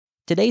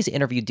Today's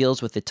interview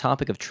deals with the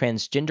topic of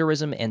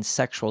transgenderism and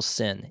sexual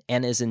sin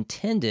and is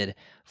intended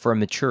for a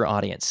mature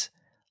audience.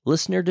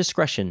 Listener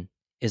discretion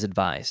is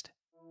advised.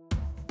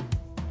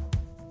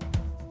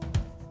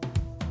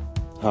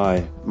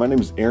 Hi, my name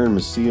is Aaron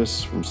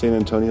Macias from San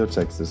Antonio,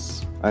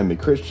 Texas. I am a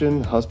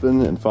Christian,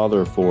 husband, and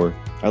father of 4.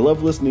 I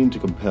love listening to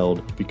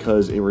Compelled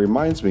because it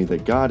reminds me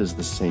that God is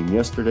the same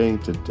yesterday,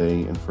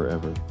 today, and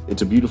forever.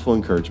 It's a beautiful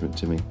encouragement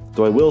to me.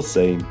 Though I will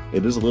say,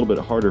 it is a little bit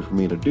harder for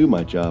me to do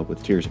my job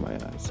with tears in my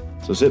eyes.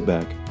 So sit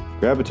back,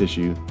 grab a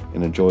tissue,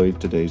 and enjoy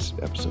today's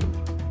episode.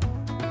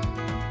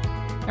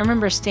 I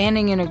remember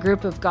standing in a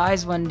group of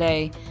guys one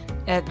day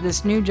at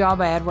this new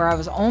job I had where I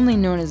was only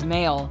known as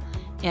male,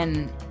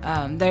 and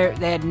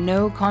they had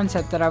no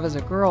concept that I was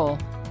a girl,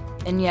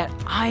 and yet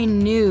I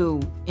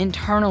knew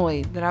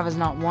internally that I was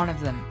not one of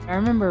them. I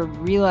remember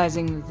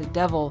realizing that the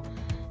devil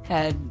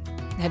had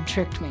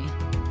tricked me.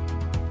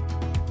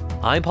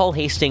 I'm Paul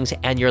Hastings,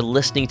 and you're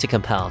listening to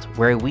Compelled,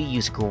 where we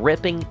use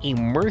gripping,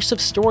 immersive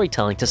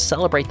storytelling to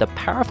celebrate the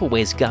powerful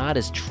ways God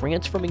is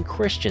transforming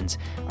Christians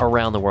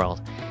around the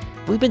world.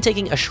 We've been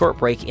taking a short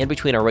break in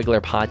between our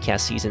regular podcast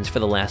seasons for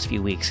the last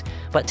few weeks,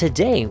 but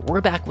today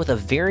we're back with a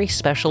very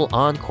special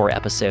encore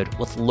episode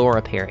with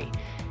Laura Perry.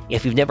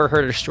 If you've never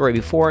heard her story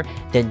before,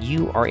 then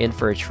you are in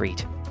for a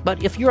treat.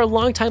 But if you're a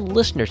longtime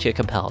listener to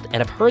Compelled and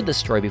have heard this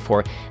story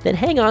before, then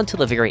hang on till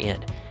the very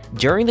end.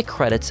 During the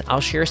credits,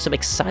 I'll share some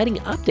exciting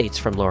updates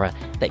from Laura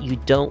that you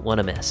don't want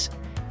to miss.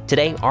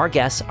 Today, our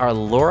guests are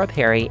Laura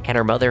Perry and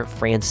her mother,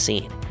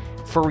 Francine.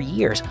 For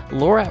years,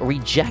 Laura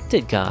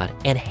rejected God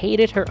and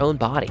hated her own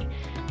body.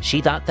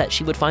 She thought that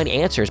she would find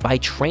answers by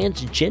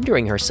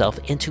transgendering herself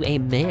into a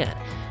man.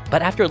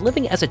 But after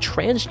living as a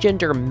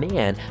transgender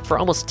man for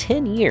almost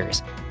 10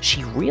 years,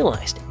 she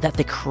realized that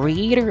the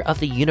creator of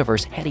the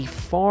universe had a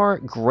far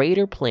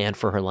greater plan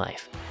for her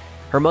life.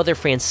 Her mother,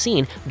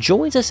 Francine,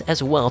 joins us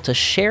as well to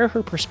share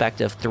her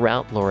perspective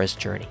throughout Laura's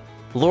journey.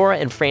 Laura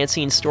and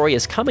Francine's story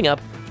is coming up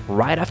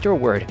right after a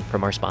word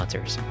from our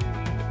sponsors.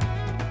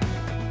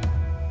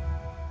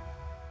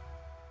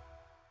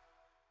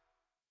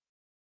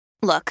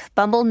 Look,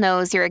 Bumble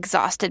knows you're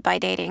exhausted by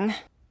dating.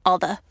 All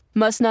the,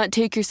 must not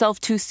take yourself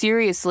too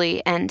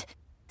seriously, and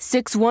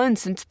 6'1"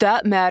 since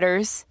that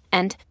matters,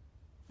 and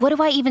what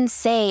do I even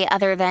say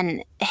other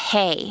than,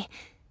 hey?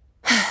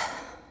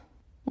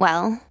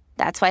 Well,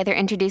 that's why they're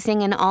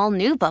introducing an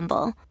all-new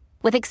Bumble,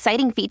 with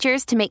exciting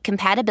features to make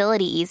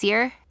compatibility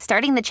easier,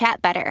 starting the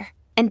chat better,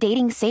 and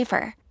dating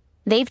safer.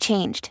 They've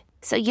changed,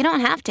 so you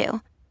don't have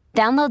to.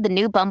 Download the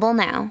new Bumble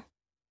now.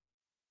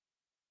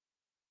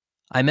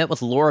 I met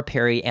with Laura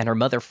Perry and her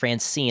mother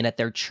Francine at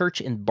their church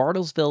in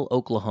Bartlesville,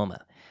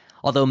 Oklahoma.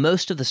 Although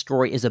most of the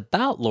story is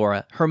about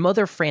Laura, her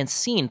mother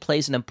Francine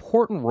plays an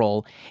important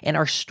role, and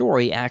our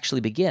story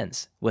actually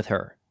begins with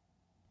her.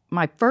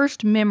 My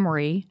first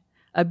memory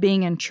of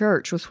being in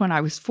church was when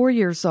I was 4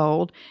 years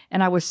old,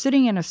 and I was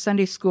sitting in a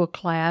Sunday school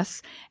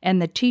class, and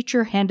the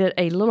teacher handed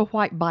a little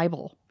white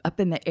Bible up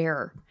in the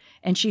air.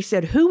 And she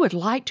said, "Who would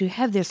like to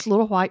have this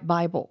little white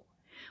Bible?"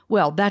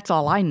 Well, that's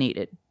all I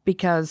needed.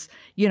 Because,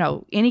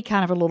 any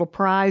kind of a little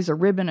prize, a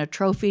ribbon, a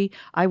trophy,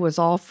 I was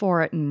all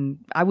for it, and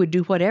I would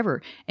do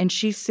whatever. And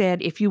she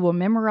said, if you will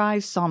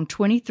memorize Psalm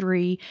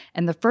 23,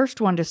 and the first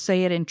one to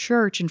say it in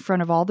church in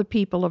front of all the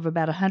people, of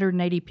about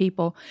 180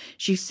 people,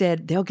 she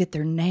said, they'll get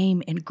their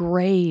name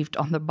engraved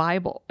on the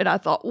Bible. And I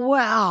thought,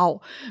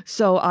 wow.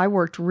 So I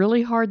worked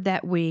really hard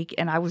that week,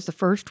 and I was the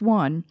first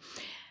one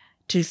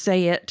to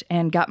say it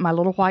and got my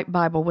little white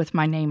Bible with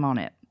my name on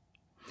it.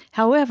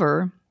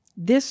 However,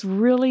 this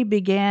really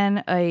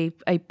began a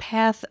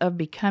path of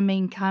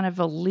becoming kind of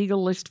a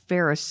legalist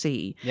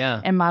Pharisee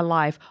in my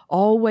life,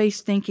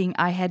 always thinking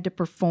I had to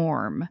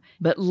perform.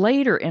 But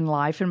later in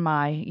life, in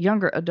my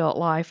younger adult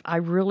life, I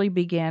really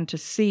began to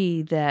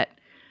see that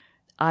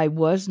I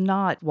was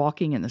not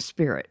walking in the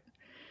Spirit,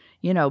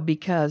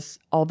 because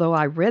although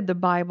I read the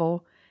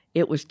Bible,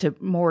 it was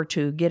more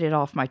to get it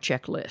off my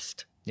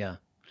checklist. Yeah.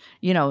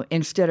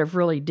 Instead of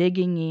really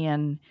digging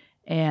in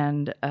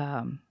and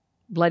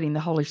letting the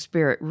Holy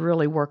Spirit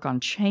really work on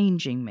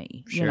changing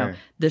me. Sure.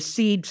 The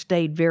seed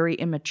stayed very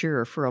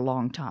immature for a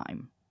long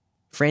time.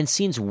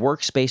 Francine's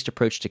works-based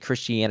approach to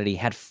Christianity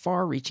had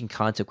far-reaching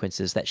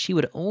consequences that she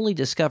would only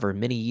discover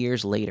many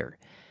years later.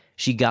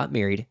 She got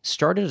married,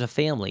 started a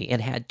family,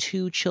 and had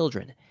 2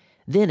 children.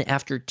 Then,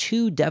 after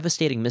 2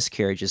 devastating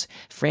miscarriages,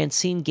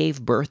 Francine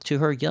gave birth to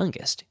her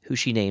youngest, who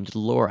she named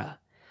Laura.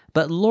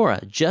 But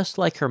Laura, just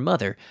like her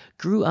mother,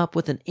 grew up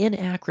with an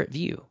inaccurate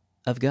view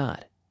of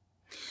God.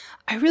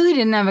 I really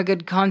didn't have a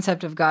good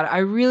concept of God. I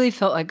really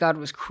felt like God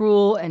was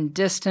cruel and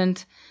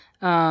distant.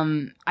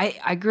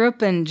 I grew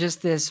up in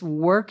just this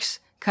works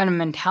kind of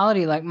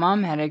mentality like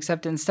Mom had,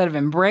 except instead of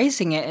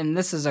embracing it and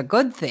this is a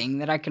good thing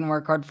that I can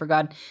work hard for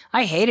God,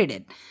 I hated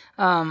it.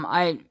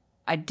 I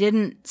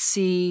didn't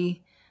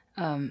see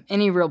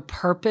any real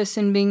purpose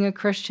in being a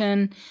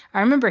Christian.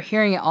 I remember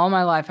hearing it all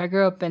my life. I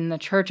grew up in the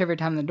church every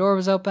time the door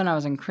was open. I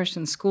was in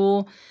Christian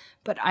school.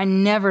 But I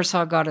never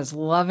saw God as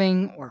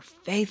loving or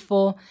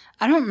faithful.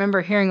 I don't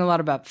remember hearing a lot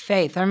about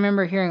faith. I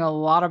remember hearing a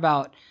lot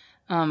about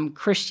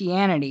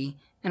Christianity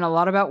and a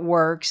lot about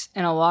works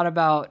and a lot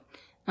about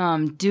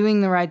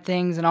doing the right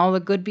things and all the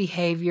good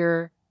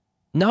behavior.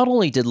 Not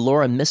only did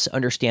Laura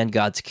misunderstand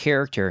God's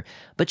character,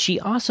 but she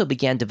also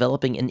began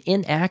developing an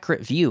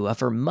inaccurate view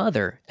of her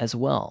mother as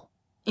well.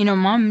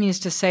 Mom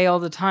used to say all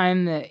the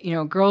time that,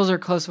 girls are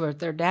close with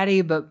their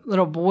daddy, but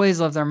little boys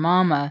love their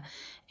mama.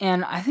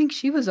 And I think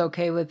she was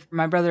okay with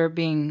my brother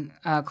being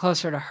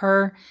closer to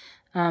her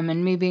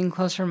and me being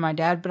closer to my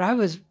dad. But I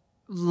was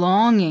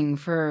longing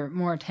for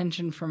more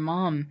attention from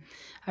Mom.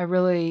 I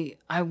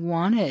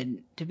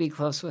wanted to be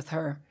close with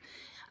her.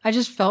 I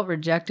just felt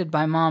rejected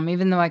by Mom,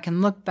 even though I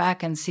can look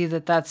back and see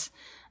that that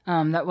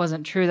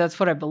wasn't true. That's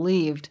what I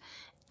believed.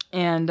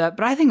 And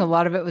but I think a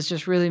lot of it was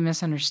just really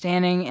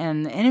misunderstanding,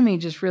 and the enemy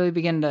just really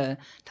began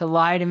to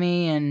lie to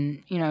me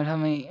and, tell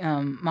me,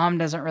 Mom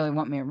doesn't really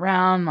want me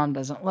around, Mom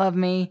doesn't love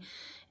me,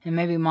 and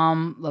maybe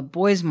Mom loved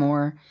boys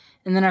more.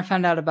 And then I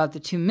found out about the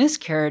 2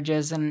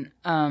 miscarriages, and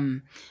I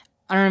don't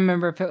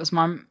remember if it was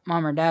mom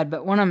or dad,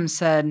 but one of them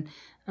said,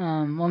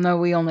 well, no,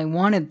 we only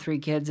wanted 3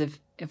 kids.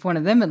 If one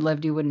of them had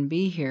lived, you wouldn't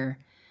be here.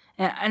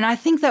 And I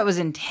think that was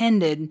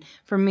intended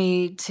for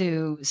me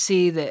to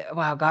see that,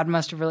 wow, God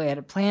must have really had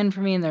a plan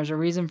for me and there's a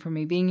reason for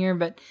me being here.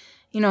 But,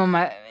 in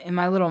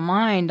my little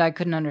mind, I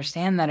couldn't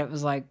understand that. It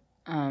was like,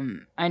 I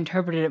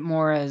interpreted it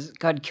more as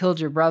God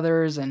killed your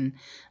brothers and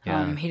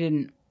he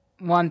didn't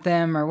want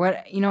them or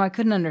what. I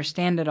couldn't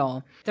understand it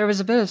all. There was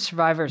a bit of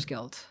survivor's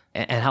guilt.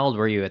 And how old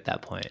were you at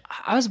that point?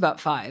 I was about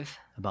 5.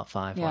 About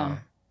 5, yeah.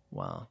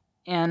 Wow.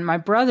 And my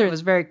brother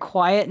was very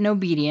quiet and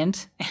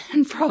obedient,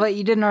 and probably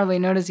you didn't hardly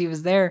notice he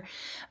was there.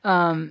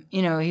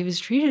 He was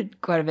treated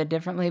quite a bit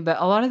differently,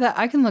 but a lot of that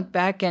I can look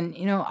back and,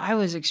 I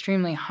was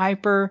extremely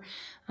hyper.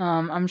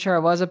 I'm sure I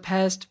was a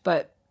pest,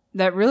 but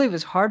that really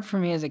was hard for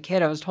me as a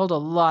kid. I was told a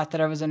lot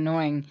that I was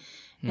annoying,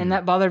 and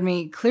that bothered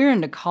me clear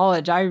into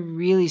college. I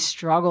really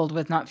struggled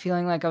with not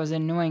feeling like I was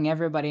annoying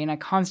everybody, and I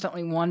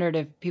constantly wondered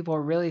if people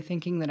were really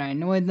thinking that I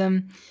annoyed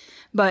them.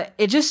 But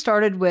it just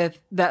started with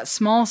that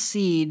small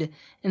seed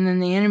and then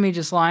the enemy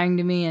just lying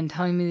to me and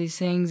telling me these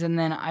things. And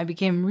then I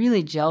became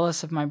really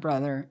jealous of my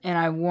brother. And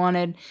I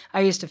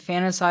used to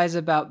fantasize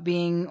about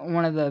being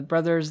one of the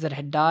brothers that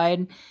had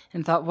died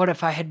and thought, what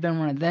if I had been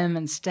one of them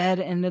instead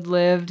and had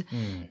lived?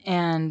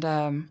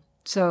 And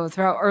so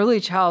throughout early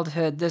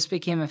childhood, this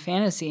became a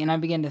fantasy. And I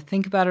began to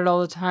think about it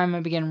all the time. I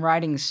began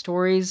writing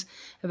stories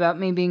about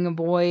me being a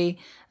boy.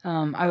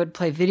 I would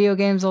play video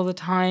games all the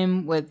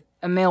time with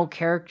a male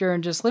character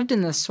and just lived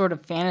in this sort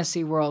of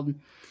fantasy world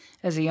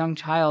as a young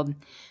child.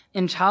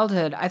 In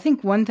childhood, I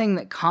think one thing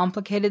that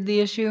complicated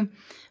the issue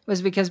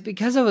was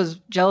because I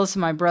was jealous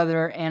of my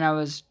brother and I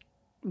was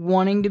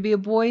wanting to be a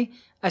boy,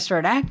 I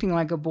started acting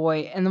like a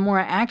boy. And the more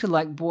I acted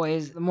like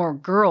boys, the more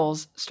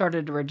girls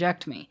started to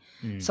reject me.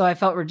 So I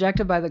felt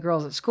rejected by the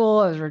girls at school.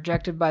 I was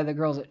rejected by the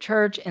girls at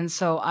church. And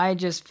so I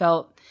just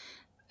felt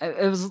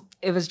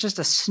it was just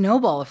a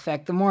snowball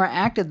effect. The more I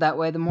acted that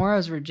way, the more I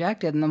was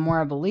rejected and the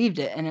more I believed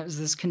it. And it was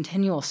this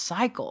continual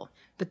cycle.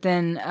 But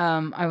then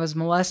I was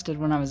molested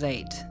when I was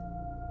 8.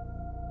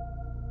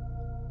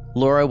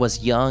 Laura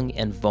was young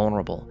and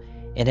vulnerable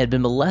and had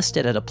been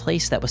molested at a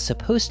place that was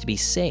supposed to be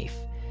safe.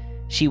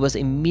 She was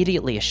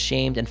immediately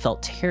ashamed and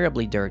felt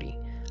terribly dirty.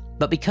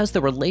 But because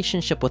the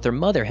relationship with her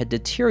mother had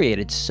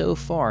deteriorated so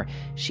far,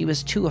 she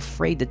was too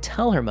afraid to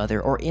tell her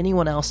mother or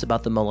anyone else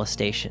about the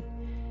molestation.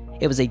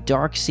 It was a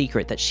dark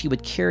secret that she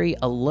would carry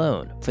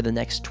alone for the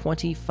next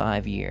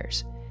 25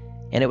 years.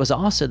 And it was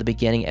also the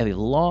beginning of a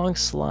long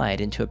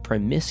slide into a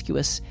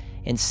promiscuous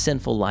and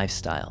sinful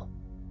lifestyle.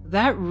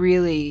 That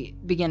really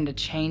began to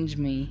change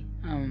me.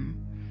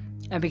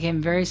 I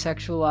became very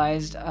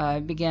sexualized. I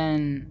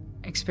began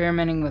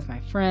experimenting with my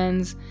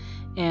friends,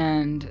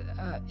 and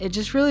it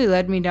just really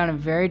led me down a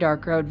very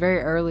dark road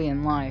very early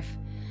in life.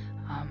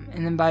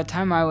 And then by the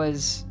time I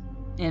was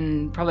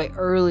in probably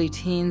early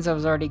teens, I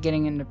was already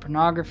getting into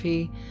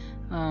pornography,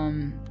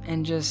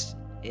 and just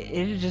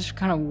it just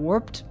kind of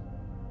warped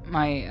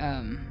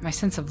my my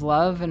sense of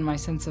love and my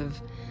sense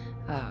of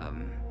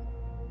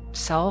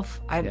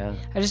self. I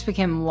just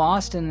became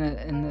lost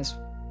in this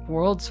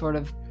world sort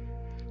of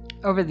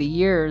over the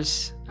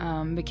years.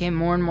 Became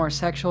more and more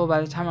sexual.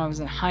 By the time I was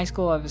in high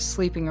school, I was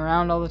sleeping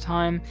around all the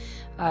time.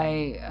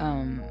 I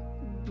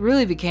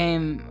really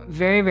became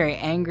very, very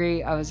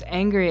angry. I was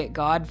angry at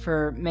God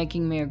for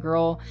making me a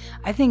girl.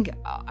 I think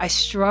I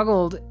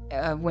struggled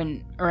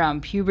when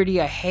around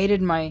puberty. I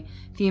hated my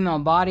female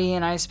body,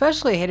 and I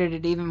especially hated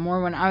it even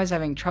more when I was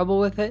having trouble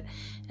with it.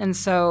 And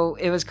so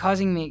it was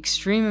causing me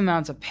extreme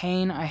amounts of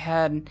pain. I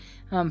had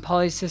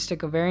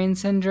polycystic ovarian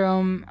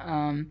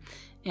syndrome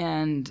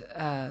and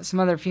some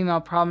other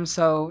female problems.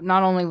 So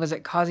not only was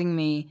it causing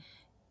me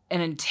an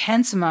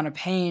intense amount of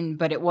pain,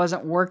 but it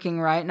wasn't working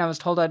right, and I was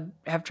told I'd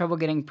have trouble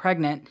getting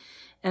pregnant.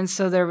 And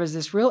so there was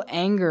this real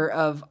anger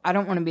of, I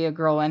don't want to be a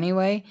girl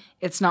anyway.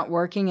 It's not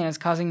working, and it's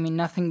causing me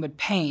nothing but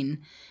pain.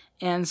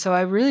 And so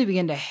I really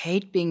began to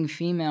hate being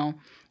female,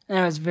 and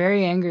I was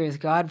very angry with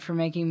God for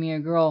making me a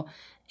girl.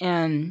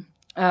 And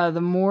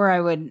the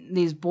more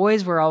these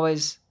boys were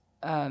always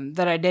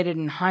that I dated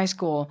in high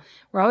school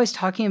were always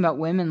talking about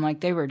women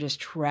like they were just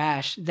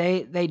trash.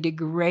 They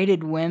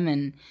degraded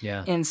women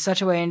in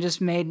such a way and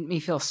just made me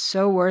feel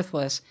so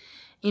worthless.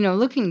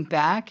 Looking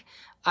back,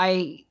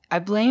 I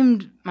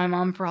blamed my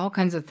mom for all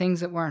kinds of things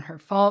that weren't her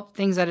fault,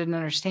 things I didn't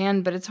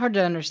understand, but it's hard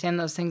to understand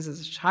those things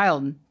as a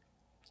child.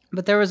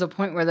 But there was a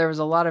point where there was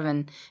a lot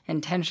of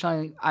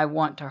intentionally, I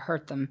want to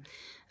hurt them.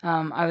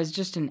 I was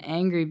just an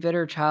angry,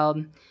 bitter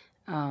child.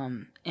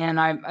 And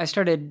I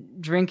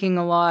started drinking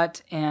a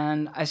lot,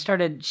 and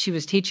she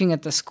was teaching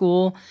at the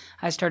school.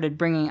 I started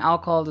bringing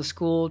alcohol to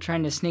school,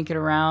 trying to sneak it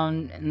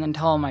around and then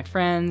tell all my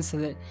friends so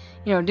that,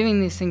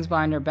 doing these things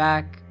behind her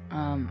back.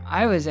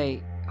 I was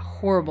a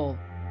horrible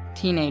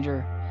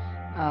teenager,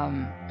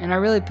 and I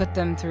really put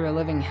them through a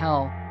living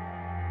hell.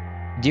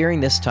 During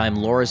this time,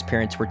 Laura's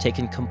parents were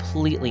taken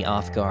completely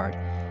off guard.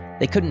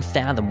 They couldn't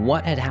fathom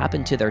what had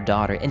happened to their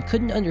daughter and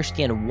couldn't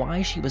understand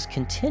why she was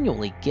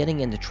continually getting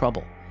into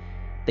trouble.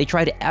 They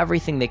tried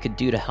everything they could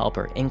do to help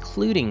her,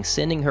 including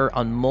sending her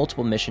on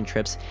multiple mission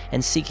trips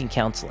and seeking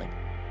counseling.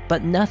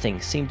 But nothing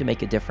seemed to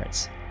make a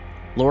difference.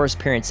 Laura's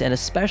parents, and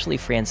especially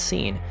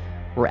Francine,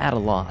 were at a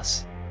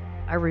loss.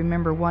 I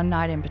remember one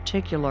night in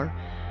particular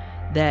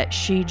that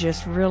she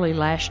just really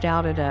lashed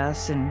out at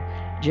us and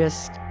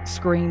just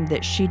screamed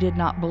that she did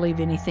not believe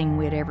anything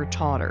we had ever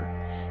taught her.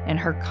 And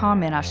her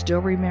comment, I still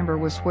remember,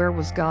 was, "Where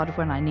was God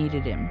when I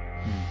needed him?"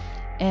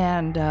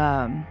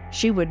 And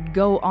she would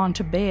go on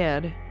to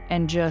bed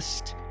and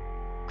just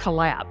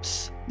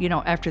collapse,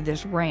 after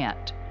this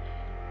rant.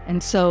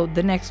 And so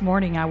the next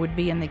morning I would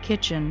be in the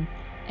kitchen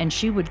and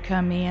she would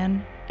come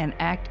in and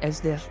act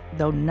as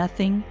though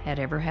nothing had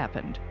ever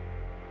happened.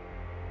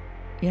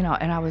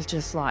 And I was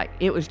just like,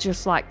 it was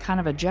just like kind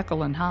of a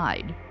Jekyll and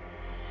Hyde,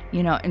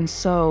 and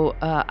so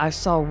I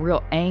saw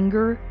real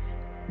anger,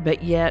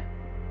 but yet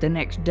the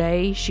next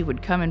day she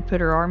would come and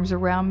put her arms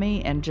around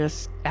me and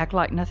just act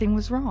like nothing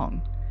was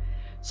wrong.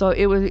 So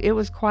it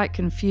was quite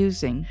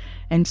confusing.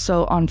 And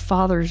so on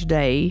Father's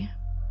Day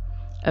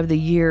of the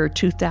year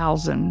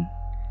 2000,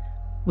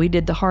 we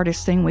did the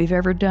hardest thing we've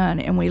ever done,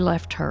 and we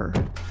left her.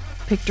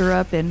 Picked her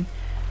up in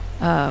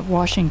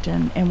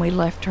Washington, and we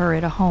left her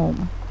at a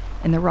home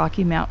in the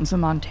Rocky Mountains of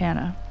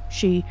Montana.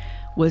 She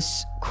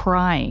was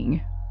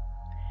crying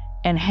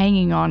and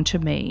hanging on to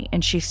me,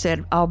 and she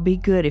said, "I'll be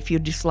good if you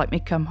just let me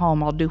come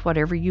home. I'll do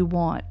whatever you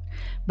want."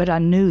 But I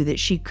knew that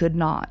she could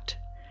not.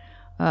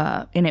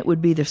 And it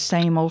would be the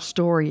same old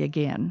story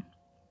again.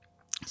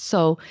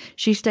 So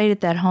she stayed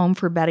at that home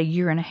for about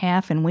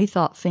 1.5 years, and we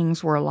thought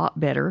things were a lot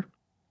better.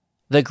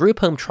 The group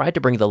home tried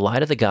to bring the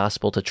light of the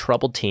gospel to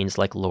troubled teens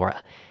like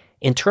Laura.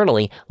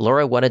 Internally,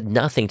 Laura wanted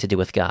nothing to do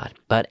with God,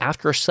 but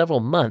after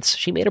several months,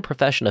 she made a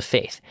profession of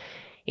faith.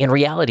 In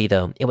reality,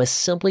 though, it was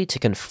simply to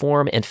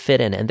conform and fit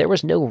in, and there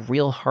was no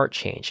real heart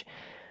change.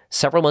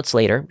 Several months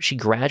later, she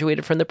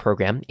graduated from the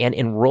program and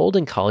enrolled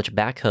in college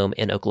back home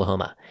in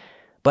Oklahoma.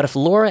 But if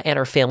Laura and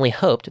her family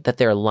hoped that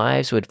their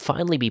lives would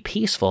finally be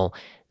peaceful,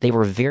 they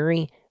were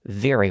very,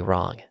 very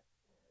wrong.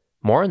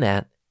 More on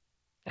that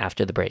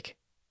after the break.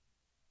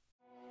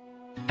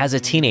 As a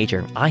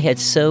teenager, I had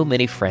so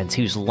many friends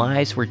whose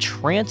lives were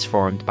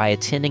transformed by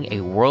attending a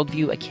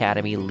Worldview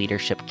Academy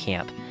leadership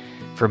camp.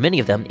 For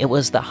many of them, it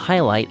was the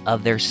highlight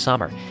of their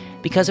summer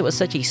because it was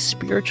such a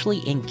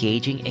spiritually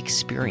engaging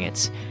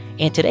experience.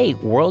 And today,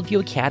 Worldview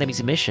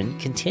Academy's mission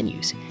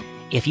continues.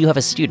 If you have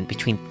a student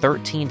between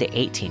 13 to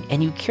 18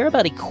 and you care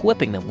about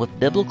equipping them with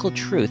biblical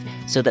truth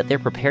so that they're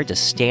prepared to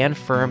stand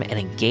firm and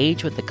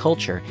engage with the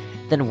culture,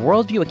 then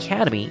Worldview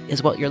Academy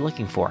is what you're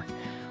looking for.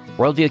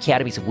 Worldview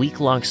Academy's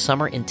week-long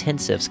summer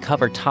intensives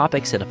cover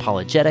topics in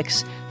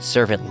apologetics,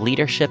 servant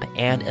leadership,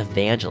 and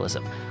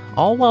evangelism,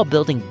 all while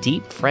building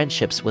deep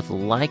friendships with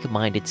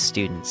like-minded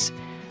students.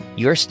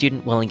 Your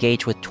student will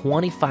engage with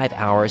 25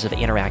 hours of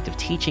interactive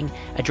teaching,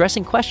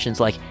 addressing questions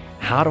like,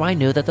 how do I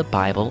know that the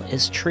Bible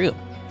is true?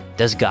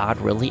 Does God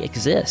really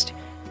exist?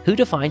 Who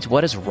defines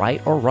what is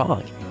right or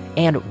wrong?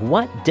 And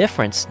what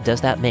difference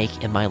does that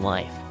make in my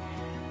life?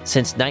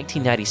 Since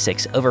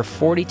 1996, over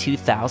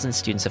 42,000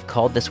 students have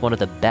called this one of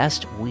the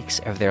best weeks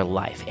of their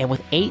life. And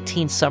with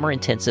 18 summer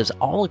intensives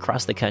all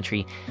across the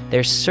country,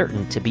 there's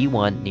certain to be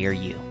one near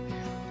you.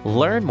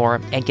 Learn more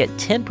and get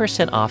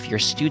 10% off your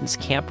student's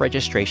camp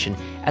registration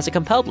as a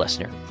Compelled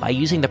listener by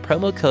using the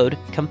promo code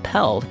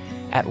COMPELLED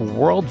at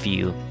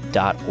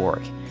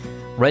worldview.org.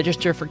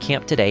 Register for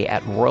camp today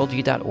at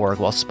worldview.org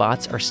while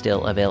spots are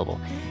still available.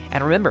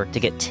 And remember to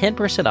get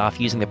 10%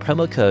 off using the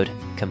promo code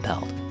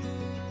COMPELLED.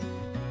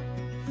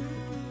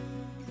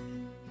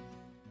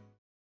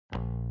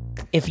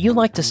 If you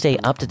like to stay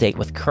up to date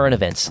with current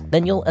events,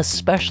 then you'll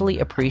especially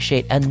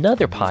appreciate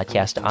another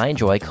podcast I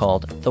enjoy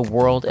called The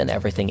World and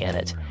Everything in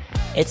It.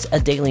 It's a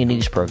daily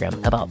news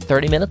program about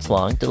 30 minutes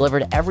long,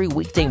 delivered every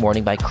weekday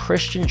morning by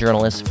Christian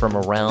journalists from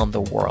around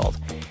the world.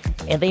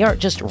 And they aren't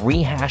just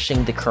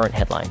rehashing the current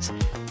headlines.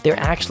 They're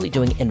actually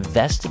doing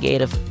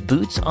investigative,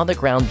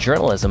 boots-on-the-ground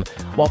journalism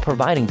while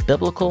providing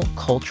biblical,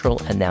 cultural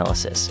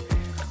analysis.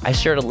 I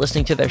started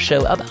listening to their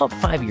show about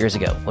 5 years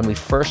ago when we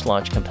first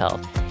launched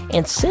Compelled,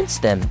 And since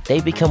then,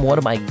 they've become one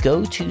of my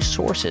go-to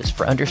sources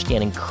for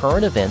understanding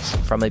current events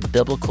from a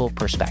biblical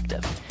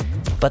perspective.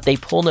 But they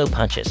pull no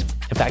punches.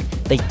 In fact,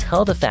 they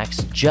tell the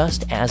facts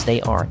just as they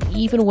are,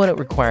 even when it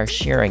requires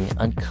sharing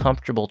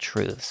uncomfortable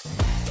truths.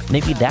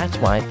 Maybe that's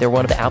why they're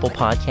one of Apple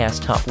Podcasts'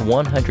 top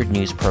 100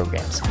 news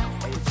programs.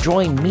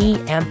 Join me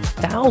and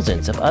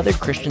thousands of other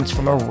Christians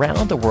from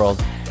around the world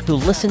who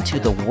listen to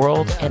The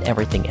World and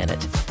Everything in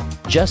It.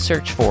 Just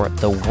search for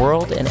The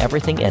World and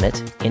Everything in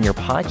It in your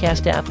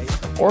podcast app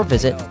or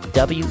visit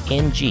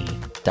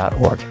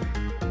WNG.org.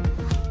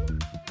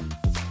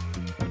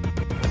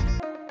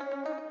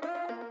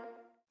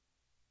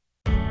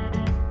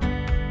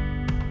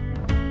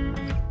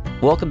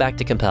 Welcome back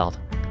to Compelled.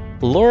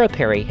 Laura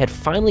Perry had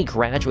finally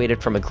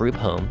graduated from a group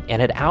home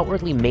and had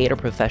outwardly made a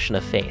profession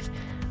of faith,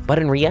 but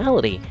in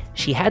reality,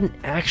 she hadn't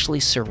actually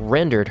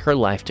surrendered her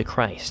life to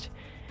Christ.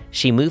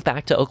 She moved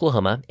back to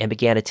Oklahoma and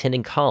began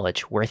attending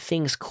college, where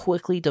things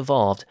quickly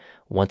devolved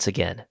once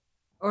again.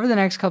 Over the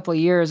next couple of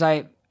years,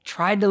 I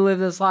tried to live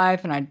this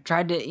life, and I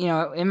tried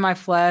to, in my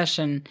flesh,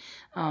 and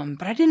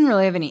but I didn't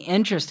really have any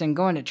interest in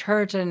going to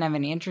church. I didn't have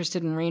any interest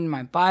in reading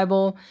my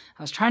Bible.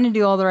 I was trying to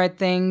do all the right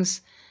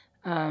things,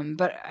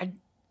 but I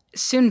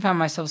soon found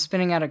myself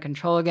spinning out of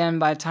control again.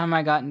 By the time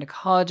I got into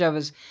college, I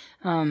was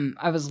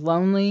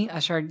lonely. I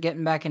started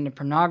getting back into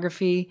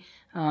pornography,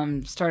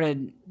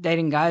 started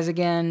dating guys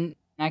again.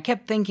 I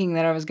kept thinking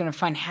that I was going to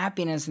find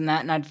happiness in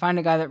that, and I'd find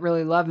a guy that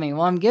really loved me.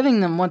 Well, I'm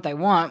giving them what they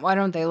want. Why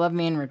don't they love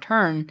me in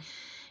return?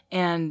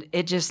 And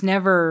it just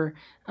never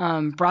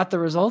brought the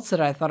results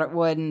that I thought it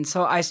would. And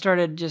so I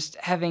started just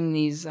having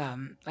these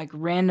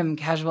random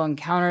casual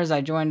encounters. I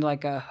joined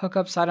a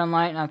hookup site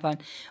online, and I thought,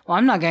 well,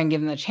 I'm not going to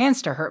give them the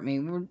chance to hurt me.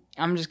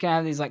 I'm just going to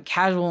have these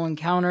casual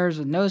encounters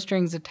with no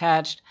strings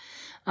attached.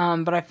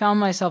 But I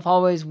found myself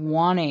always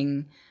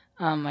wanting,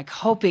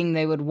 hoping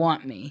they would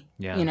want me,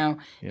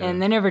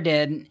 and they never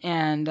did.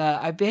 And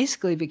I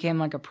basically became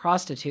like a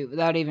prostitute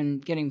without even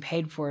getting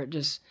paid for it,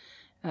 just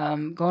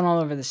going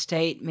all over the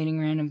state, meeting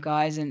random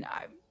guys, and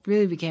I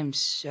really became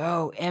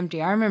so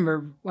empty. I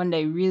remember one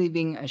day really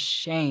being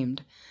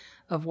ashamed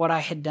of what I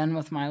had done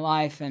with my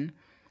life, and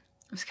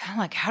it was kind of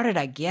like, how did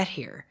I get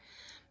here?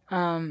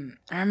 I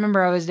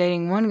remember I was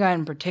dating one guy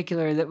in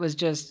particular that was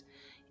just,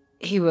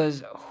 he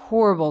was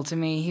horrible to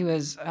me. He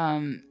was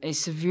a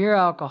severe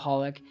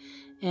alcoholic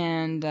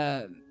and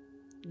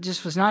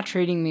just was not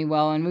treating me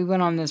well. And we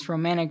went on this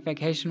romantic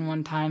vacation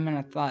one time,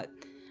 and I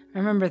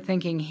remember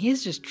thinking,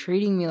 he's just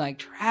treating me like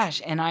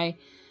trash. And I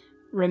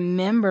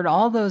remembered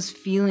all those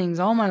feelings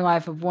all my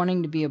life of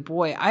wanting to be a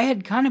boy. I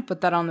had kind of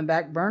put that on the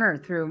back burner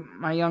through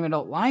my young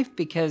adult life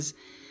because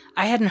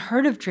I hadn't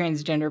heard of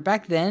transgender.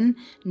 Back then,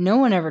 no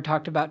one ever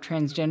talked about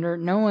transgender.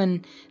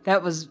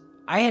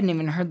 I hadn't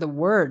even heard the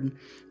word.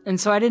 And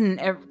so I didn't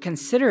ever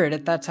consider it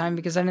at that time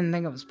because I didn't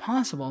think it was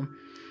possible.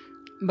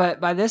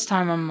 But by this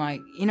time, I'm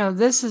like,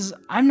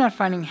 I'm not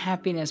finding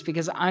happiness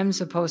because I'm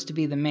supposed to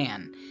be the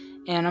man.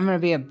 And I'm going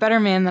to be a better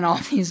man than all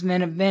these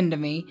men have been to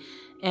me.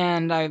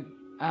 And I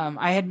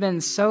had been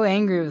so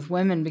angry with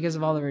women because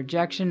of all the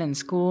rejection in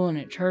school and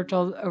at church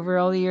over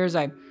all the years.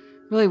 I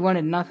really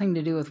wanted nothing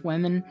to do with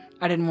women.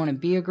 I didn't want to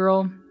be a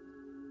girl.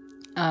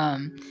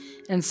 And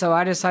so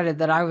I decided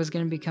that I was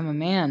going to become a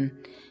man.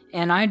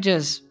 And I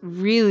just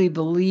really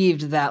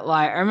believed that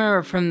lie. I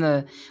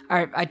remember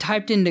I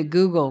typed into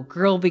Google,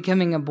 girl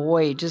becoming a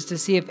boy, just to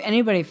see if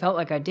anybody felt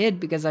like I did,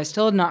 because I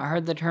still had not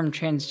heard the term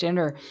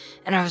transgender.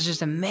 And I was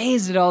just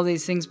amazed that all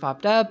these things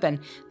popped up, and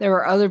there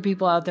were other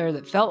people out there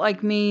that felt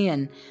like me.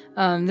 And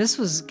this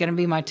was going to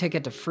be my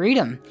ticket to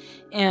freedom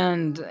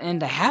and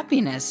to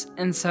happiness.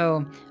 And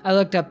so I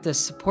looked up this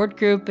support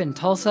group in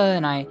Tulsa,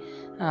 and I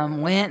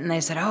went, and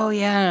they said, oh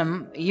yeah,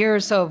 in a year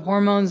or so of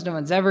hormones, no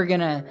one's ever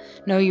gonna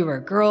know you were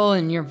a girl,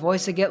 and your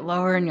voice will get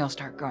lower, and you'll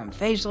start growing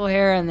facial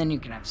hair, and then you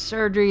can have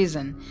surgeries,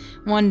 and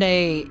one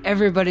day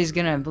everybody's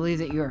gonna believe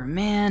that you're a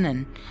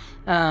man.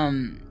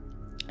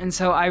 And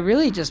so I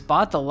really just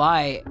bought the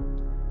lie.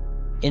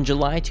 In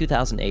July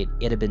 2008,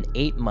 it had been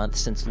 8 months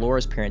since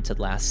Laura's parents had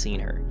last seen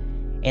her,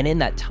 and in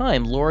that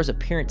time, Laura's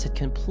appearance had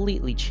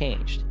completely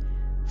changed.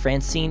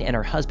 Francine and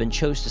her husband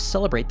chose to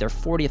celebrate their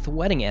 40th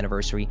wedding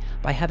anniversary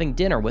by having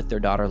dinner with their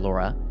daughter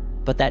Laura,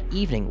 but that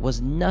evening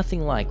was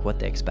nothing like what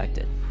they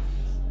expected.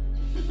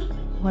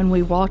 When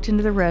we walked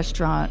into the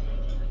restaurant,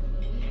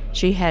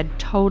 she had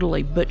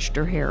totally butched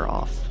her hair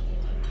off.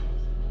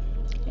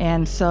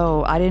 And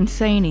so I didn't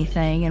say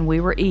anything, and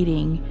we were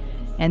eating,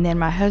 and then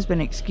my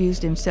husband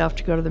excused himself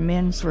to go to the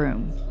men's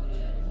room.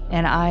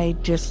 And I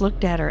just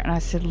looked at her and I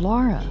said,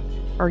 Laura,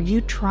 are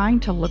you trying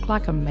to look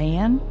like a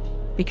man?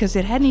 Because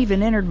it hadn't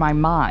even entered my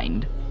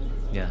mind.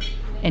 Yeah.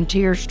 And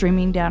tears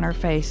streaming down her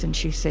face, and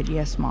she said,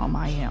 yes, Mom,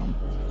 I am.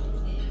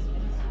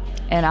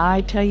 And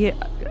I tell you,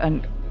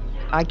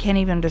 I can't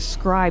even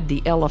describe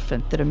the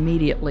elephant that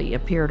immediately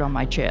appeared on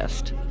my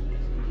chest.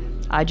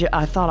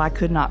 I thought I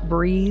could not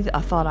breathe. I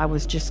thought I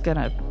was just going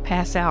to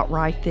pass out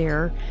right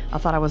there. I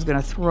thought I was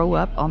going to throw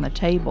up on the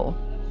table.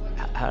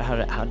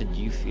 How did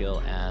you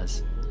feel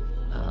as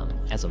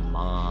a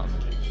mom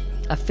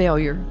a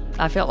failure.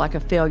 I felt like a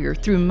failure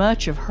through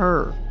much of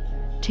her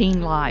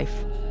teen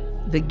life.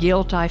 The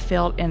guilt I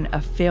felt, and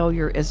a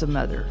failure as a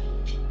mother.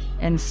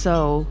 And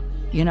so,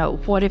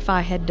 what if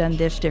I had done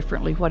this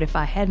differently? What if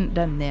I hadn't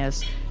done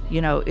this?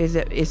 Is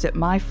it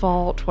my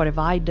fault? What have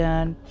I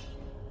done?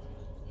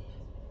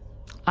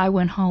 I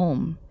went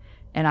home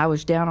and I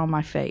was down on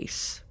my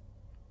face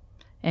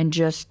and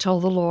just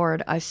told the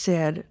Lord, I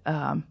said,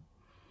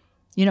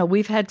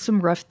 we've had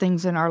some rough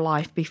things in our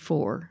life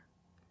before,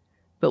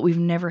 but we've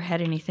never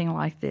had anything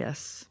like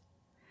this.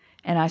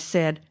 And I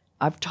said,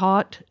 I've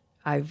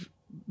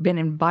been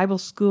in Bible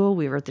school.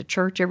 We were at the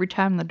church every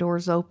time the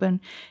doors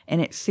open,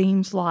 and it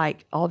seems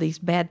like all these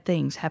bad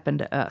things happen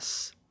to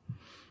us.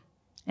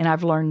 And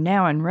I've learned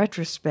now in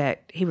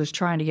retrospect, he was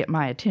trying to get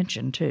my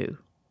attention too.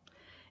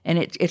 And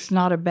it's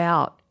not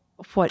about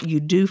what you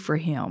do for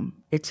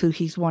him. It's who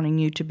he's wanting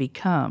you to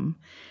become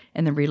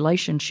and the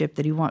relationship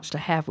that he wants to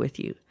have with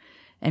you.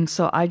 And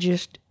so I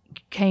just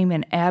came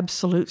in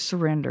absolute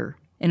surrender.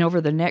 And over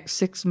the next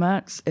 6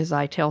 months, as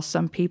I tell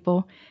some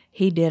people,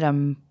 he did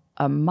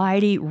a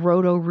mighty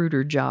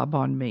roto-rooter job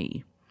on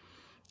me,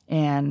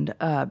 and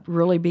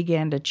really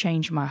began to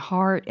change my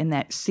heart. And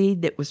that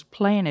seed that was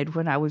planted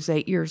when I was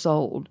 8 years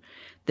old,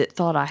 that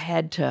thought I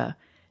had to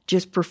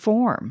just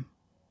perform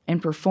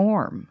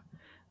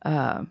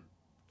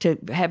to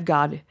have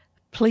God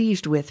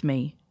pleased with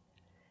me,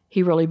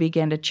 he really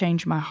began to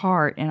change my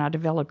heart, and I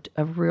developed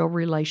a real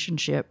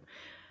relationship.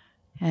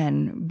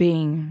 And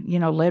being,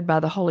 led by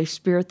the Holy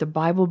Spirit, the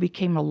Bible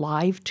became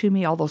alive to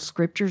me. All those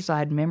scriptures I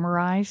had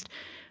memorized,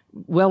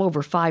 well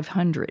over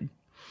 500.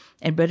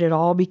 But it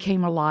all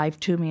became alive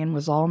to me and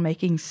was all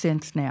making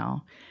sense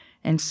now.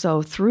 And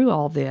so through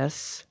all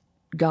this,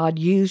 God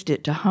used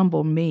it to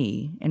humble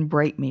me and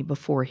break me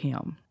before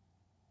him.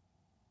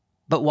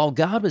 But while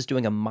God was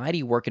doing a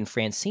mighty work in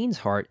Francine's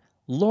heart,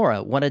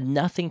 Laura wanted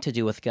nothing to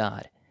do with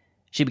God.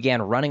 She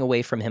began running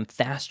away from him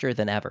faster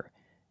than ever.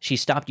 She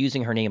stopped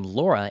using her name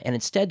Laura and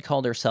instead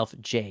called herself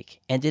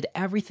Jake, and did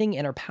everything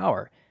in her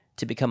power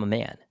to become a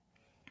man.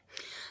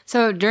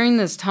 So during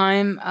this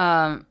time,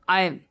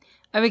 I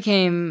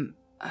became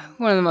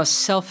one of the most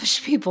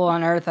selfish people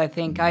on earth, I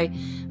think.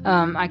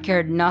 I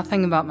cared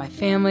nothing about my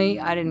family.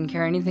 I didn't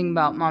care anything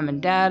about mom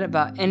and dad,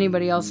 about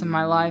anybody else in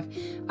my life.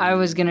 I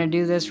was going to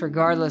do this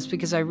regardless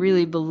because I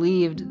really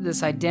believed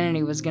this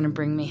identity was going to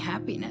bring me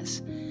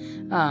happiness.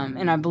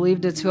 And I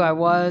believed it's who I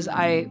was.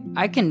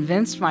 I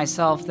convinced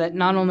myself that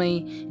not only,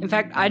 in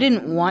fact, I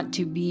didn't want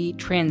to be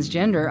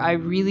transgender. I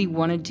really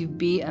wanted to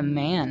be a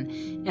man.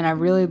 And I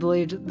really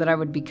believed that I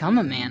would become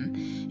a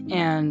man.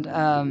 And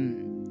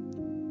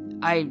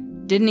I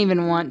didn't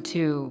even want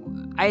to.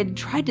 I had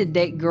tried to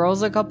date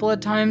girls a couple of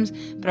times,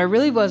 but I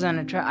really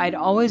wasn't I'd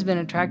always been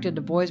attracted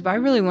to boys, but I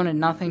really wanted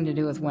nothing to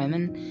do with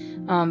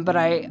women. But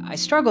I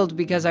struggled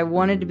because I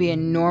wanted to be a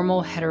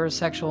normal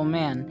heterosexual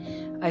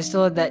man. I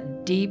still had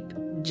that deep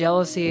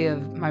jealousy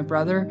of my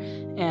brother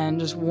and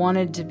just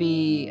wanted to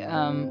be,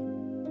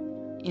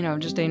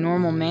 just a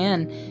normal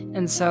man.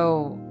 And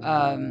so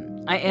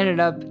I ended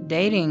up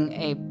dating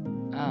a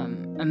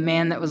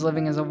man that was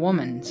living as a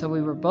woman. So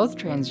we were both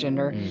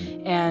transgender.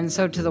 And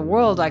so to the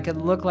world, I could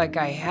look like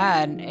I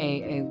had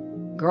a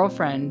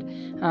girlfriend.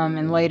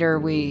 And later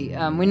we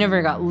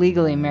never got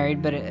legally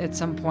married, but at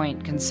some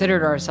point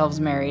considered ourselves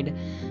married.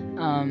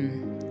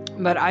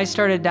 But I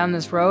started down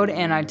this road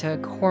and I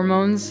took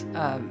hormones.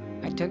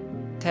 I took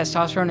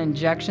testosterone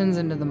injections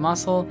into the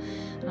muscle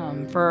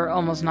for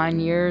almost 9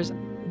 years.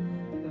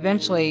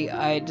 Eventually,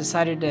 I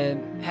decided to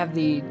have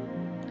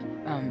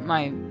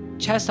my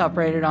chest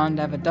operated on,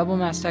 to have a double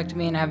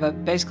mastectomy and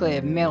have basically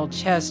a male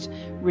chest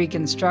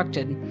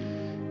reconstructed.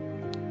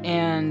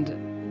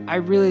 And I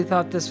really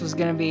thought this was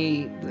going to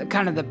be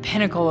kind of the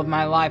pinnacle of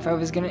my life.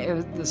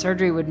 The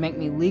surgery would make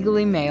me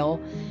legally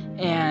male,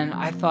 and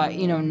I thought,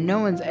 no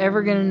one's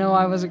ever going to know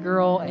I was a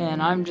girl,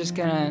 and I'm just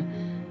going to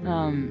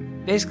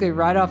basically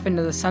ride off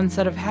into the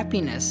sunset of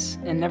happiness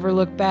and never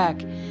look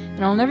back.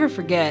 And I'll never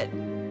forget,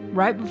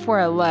 right before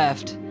I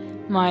left,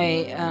 my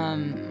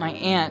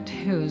aunt,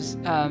 who's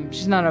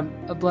she's not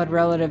a blood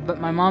relative,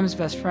 but my mom's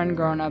best friend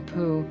growing up,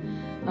 who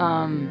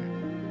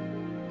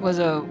was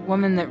a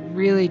woman that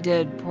really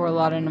did pour a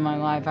lot into my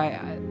life.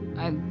 I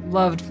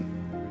loved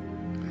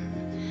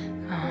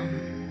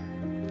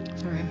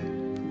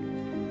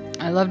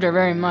I loved her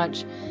very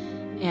much,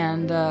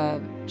 and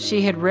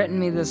she had written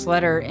me this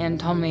letter and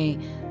told me,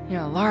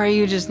 Laura,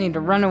 you just need to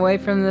run away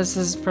from this.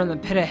 This is from the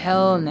pit of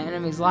hell and the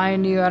enemy's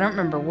lying to you. I don't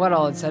remember what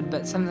all it said,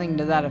 but something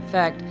to that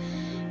effect.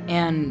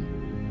 And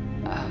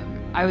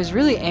I was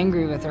really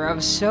angry with her. I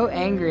was so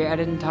angry I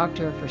didn't talk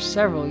to her for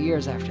several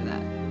years after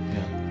that.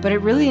 Yeah. But it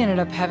really ended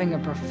up having a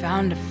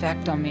profound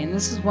effect on me. And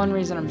this is one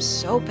reason I'm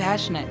so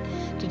passionate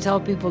to tell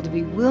people, to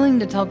be willing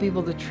to tell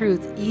people the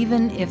truth,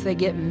 even if they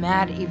get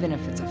mad, even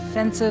if it's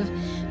offensive,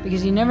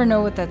 because you never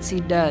know what that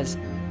seed does.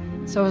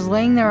 So I was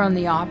laying there on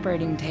the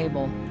operating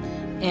table,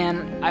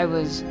 and I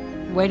was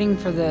waiting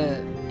for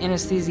the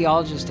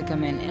anesthesiologist to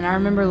come in, and I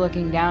remember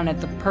looking down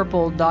at the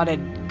purple dotted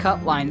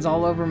cut lines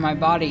all over my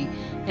body,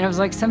 And it was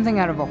like something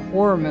out of a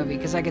horror movie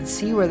because I could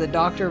see where the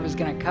doctor was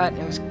going to cut.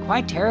 And it was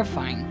quite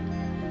terrifying.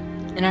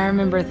 And I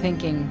remember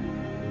thinking,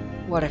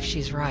 what if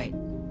she's right?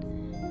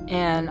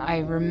 And I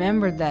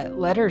remembered that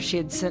letter she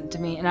had sent to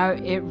me,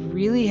 and it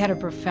really had a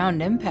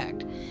profound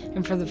impact.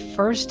 And for the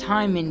first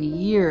time in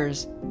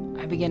years,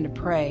 I began to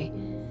pray,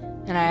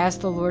 and I asked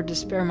the Lord to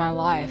spare my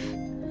life.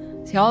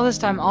 See, all this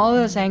time, all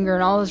this anger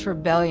and all this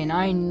rebellion,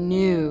 I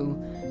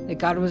knew that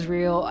God was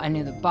real. I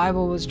knew the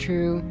Bible was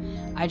true.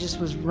 I just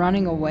was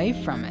running away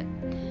from it.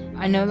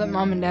 I know that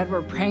Mom and Dad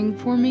were praying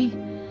for me,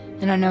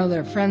 and I know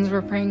their friends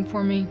were praying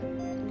for me,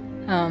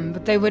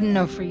 but they wouldn't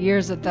know for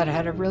years that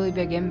had a really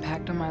big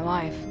impact on my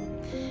life.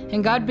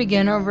 And God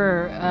began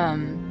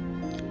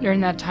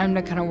during that time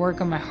to kind of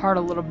work on my heart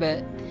a little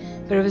bit,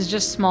 but it was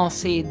just small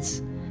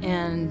seeds.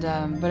 And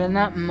but in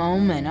that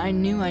moment, I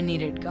knew I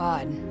needed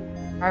God.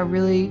 I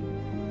really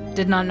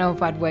did not know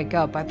if I'd wake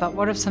up. I thought,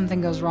 what if something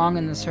goes wrong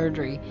in the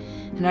surgery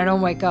and I don't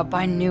wake up?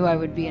 I knew I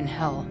would be in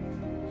hell.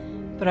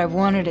 But I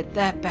wanted it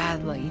that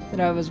badly that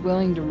I was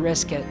willing to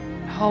risk it,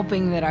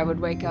 hoping that I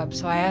would wake up.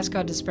 So I asked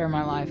God to spare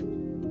my life.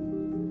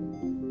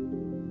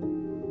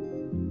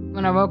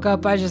 When I woke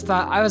up, I just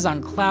thought I was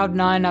on cloud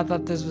 9. I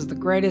thought this was the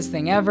greatest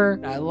thing ever.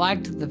 I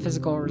liked the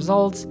physical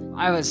results.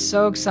 I was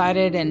so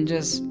excited and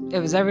it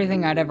was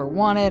everything I'd ever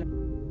wanted.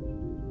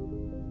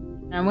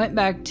 I went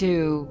back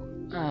to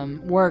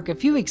work a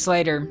few weeks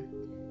later.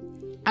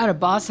 I had a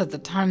boss at the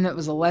time that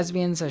was a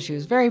lesbian, so she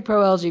was very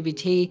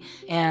pro-LGBT,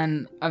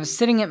 and I was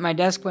sitting at my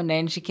desk one day,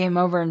 and she came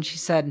over and she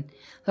said,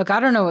 look, I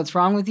don't know what's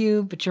wrong with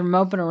you, but you're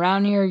moping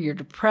around here, you're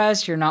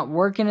depressed, you're not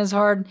working as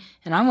hard,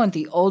 and I want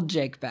the old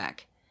Jake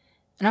back.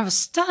 And I was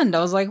stunned. I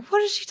was like,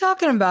 what is she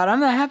talking about?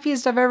 I'm the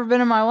happiest I've ever been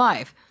in my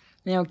life.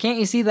 Can't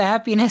you see the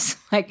happiness?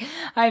 Like,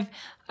 I've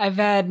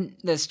had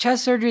this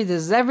chest surgery.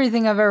 This is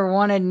everything I've ever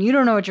wanted, and you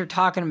don't know what you're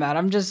talking about.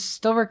 I'm just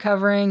still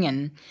recovering,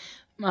 and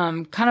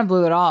kind of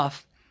blew it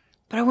off.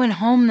 But I went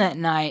home that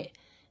night,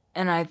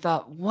 and I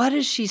thought, what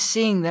is she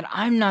seeing that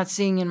I'm not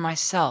seeing in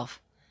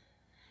myself?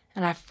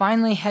 And I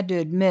finally had to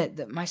admit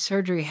that my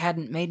surgery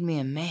hadn't made me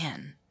a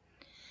man.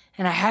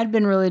 And I had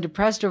been really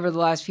depressed over the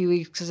last few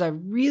weeks because I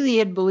really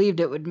had believed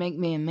it would make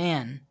me a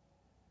man.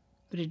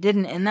 But it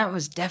didn't, and that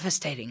was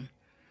devastating.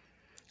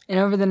 And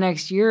over the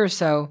next year or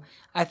so,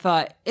 I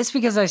thought, it's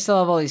because I still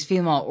have all these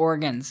female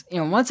organs.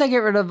 Once I get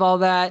rid of all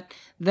that,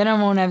 then I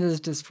won't have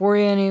this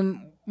dysphoria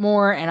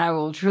anymore, and I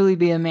will truly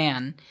be a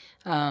man.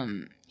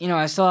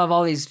 I still have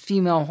all these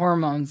female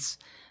hormones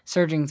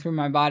surging through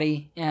my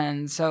body.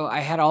 And so I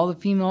had all the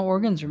female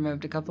organs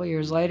removed a couple of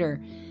years later,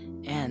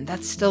 and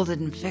that still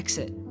didn't fix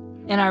it.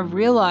 And I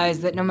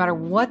realized that no matter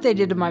what they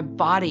did to my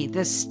body,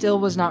 this still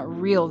was not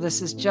real.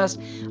 This is just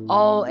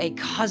all a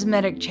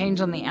cosmetic change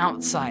on the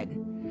outside.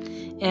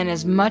 And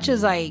as much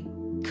as I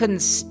couldn't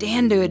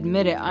stand to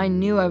admit it, I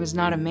knew I was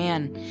not a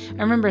man.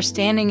 I remember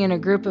standing in a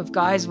group of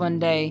guys one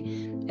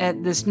day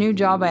at this new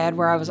job I had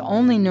where I was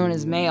only known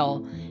as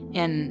male,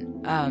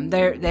 and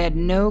they had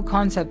no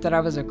concept that I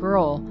was a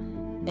girl,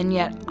 and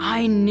yet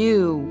I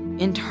knew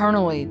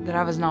internally that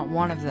I was not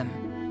one of them.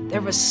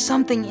 There was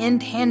something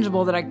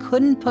intangible that I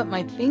couldn't put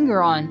my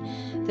finger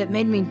on that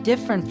made me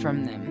different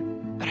from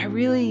them. But I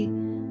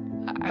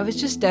was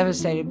just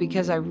devastated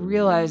because I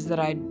realized that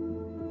I'd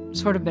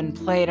sort of been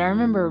played. I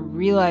remember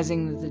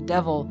realizing that the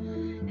devil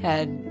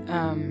had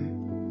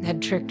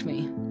tricked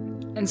me.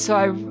 And so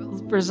I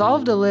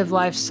resolved to live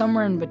life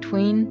somewhere in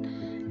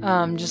between,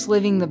 just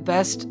living the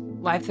best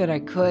life that I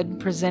could,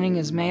 presenting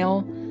as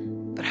male.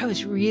 But I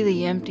was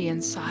really empty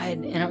inside,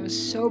 and I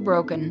was so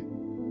broken.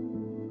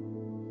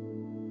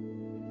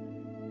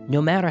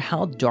 No matter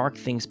how dark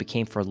things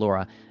became for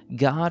Laura,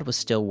 God was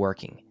still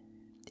working.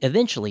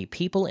 Eventually,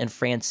 people in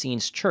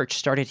Francine's church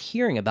started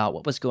hearing about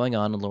what was going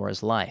on in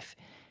Laura's life.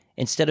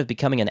 Instead of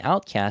becoming an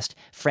outcast,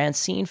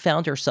 Francine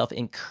found herself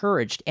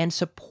encouraged and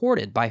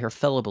supported by her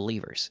fellow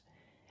believers.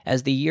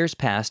 As the years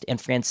passed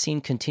and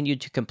Francine continued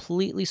to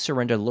completely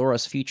surrender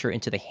Laura's future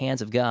into the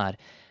hands of God,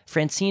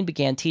 Francine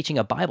began teaching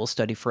a Bible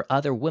study for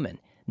other women,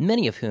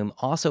 many of whom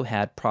also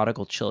had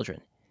prodigal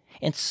children.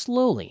 And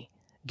slowly,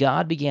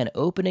 God began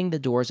opening the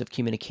doors of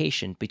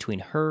communication between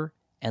her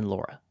and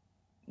Laura.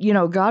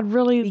 God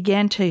really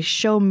began to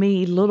show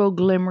me little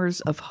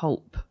glimmers of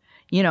hope,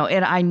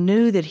 and I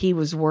knew that he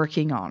was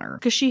working on her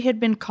because she had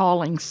been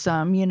calling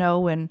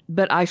some,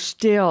 but I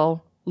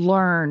still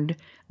learned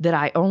that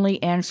I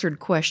only answered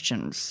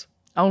questions,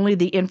 only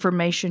the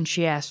information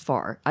she asked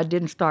for. I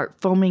didn't start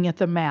foaming at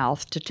the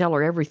mouth to tell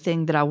her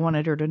everything that I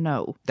wanted her to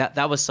know.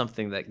 That was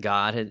something that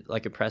God had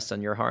impressed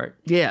on your heart?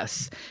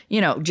 Yes.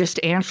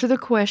 Just answer the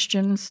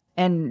questions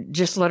and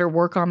just let her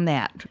work on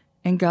that.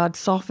 And God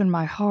softened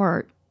my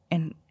heart,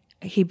 and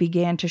he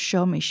began to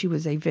show me she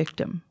was a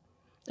victim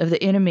of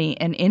the enemy,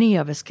 and any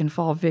of us can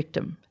fall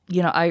victim.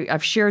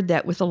 I've shared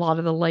that with a lot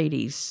of the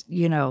ladies,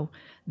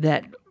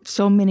 that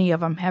so many of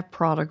them have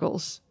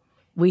prodigals.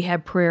 We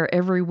have prayer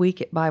every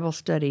week at Bible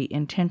study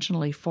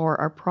intentionally for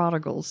our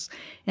prodigals.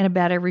 And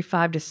about every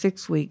 5 to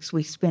 6 weeks,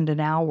 we spend an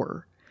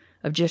hour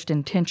of just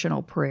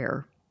intentional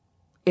prayer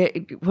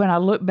when I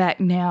look back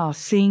now,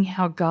 seeing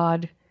how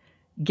God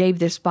gave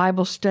this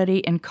Bible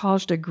study and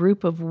caused a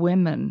group of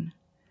women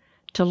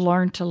to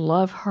learn to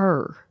love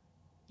her,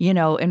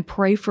 and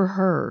pray for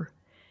her,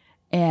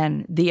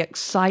 and the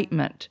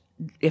excitement,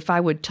 if I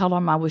would tell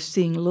them I was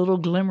seeing little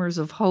glimmers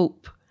of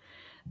hope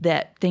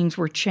that things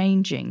were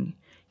changing,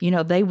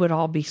 they would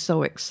all be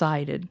so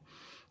excited.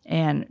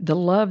 And the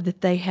love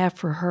that they have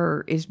for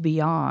her is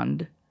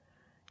beyond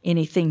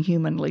anything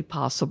humanly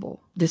possible.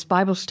 This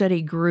Bible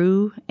study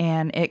grew,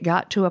 and it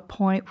got to a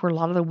point where a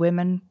lot of the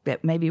women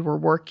that maybe were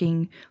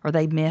working or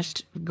they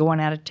missed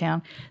going out of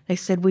town, they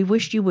said, we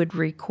wish you would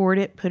record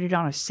it, put it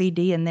on a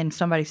CD, and then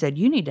somebody said,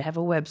 you need to have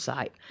a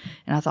website.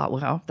 And I thought,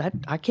 well,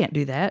 I can't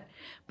do that.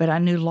 But I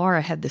knew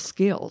Laura had the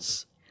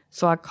skills.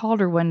 So I called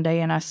her one day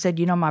and I said,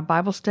 my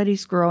Bible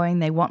study's growing.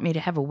 They want me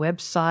to have a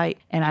website.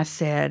 And I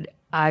said,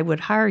 I would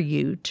hire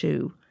you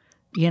to,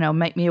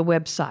 make me a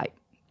website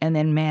and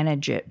then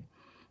manage it.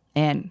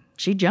 And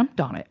she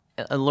jumped on it.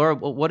 Laura,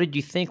 what did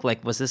you think?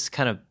 Like, was this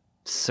kind of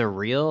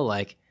surreal,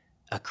 like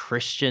a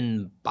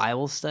Christian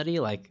Bible study?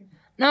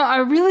 No, I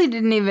really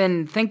didn't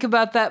even think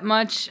about that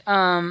much.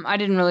 I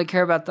didn't really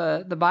care about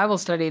the Bible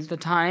study at the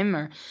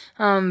time,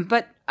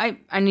 but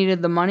I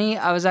needed the money.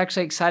 I was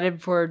actually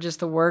excited for just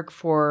the work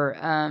for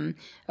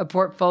a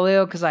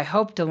portfolio because I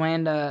hoped to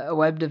land a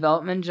web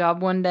development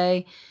job one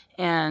day.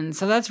 And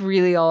so that's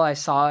really all I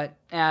saw it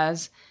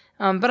as.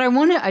 But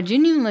I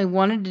genuinely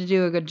wanted to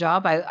do a good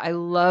job. I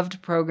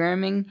loved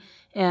programming.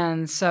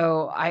 And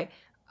so I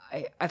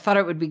thought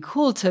it would be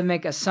cool to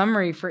make a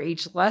summary for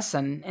each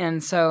lesson.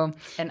 And so...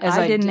 And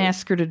I didn't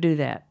ask her to do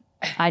that.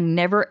 I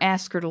never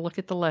asked her to look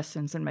at the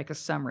lessons and make a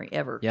summary,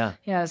 ever. Yeah.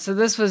 Yeah, so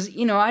this was,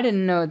 I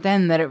didn't know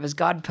then that it was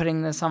God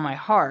putting this on my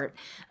heart.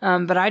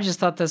 But I just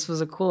thought this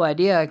was a cool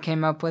idea I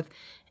came up with.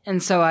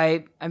 And so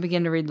I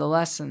began to read the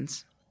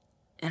lessons.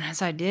 And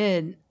as I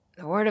did,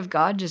 the Word of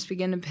God just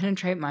began to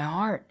penetrate my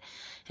heart.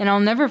 And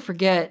I'll never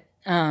forget,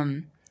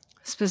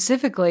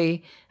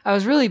 specifically, I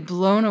was really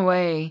blown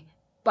away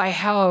by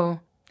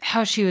how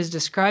she was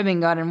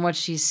describing God and what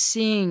she's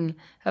seeing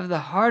of the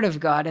heart of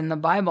God in the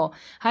Bible.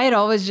 I had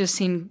always just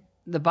seen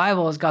the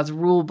Bible as God's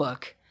rule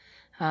book.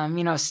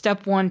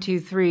 Step 1, 2,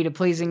 3 to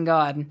pleasing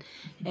God.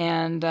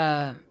 And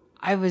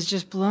I was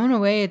just blown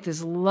away at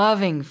this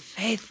loving,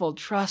 faithful,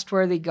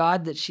 trustworthy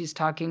God that she's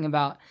talking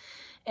about.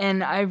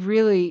 And I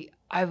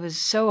was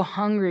so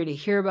hungry to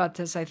hear about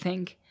this, I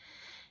think.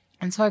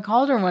 And so I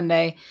called her one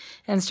day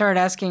and started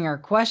asking her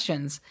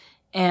questions.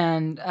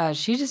 And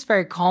she just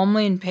very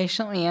calmly and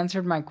patiently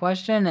answered my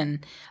question.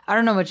 And I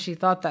don't know what she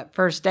thought that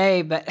first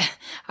day, but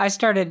I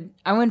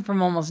went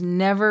from almost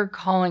never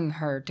calling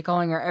her to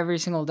calling her every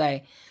single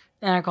day.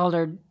 And I called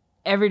her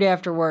every day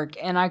after work.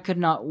 And I could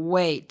not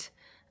wait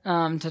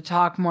to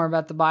talk more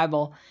about the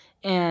Bible.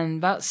 And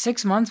about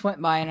 6 months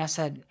went by and I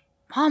said,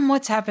 Mom,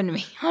 what's happened to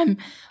me? I'm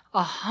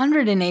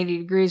 180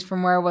 degrees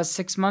from where I was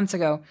 6 months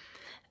ago.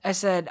 I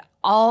said,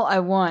 all I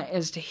want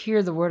is to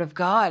hear the Word of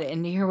God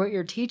and to hear what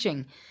you're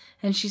teaching.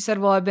 And she said,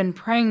 well, I've been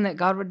praying that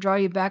God would draw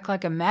you back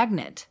like a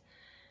magnet.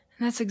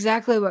 And that's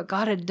exactly what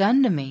God had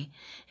done to me.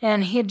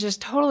 And he had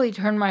just totally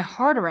turned my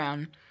heart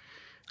around.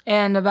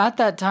 And about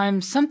that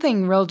time,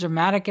 something real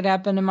dramatic had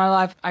happened in my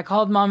life. I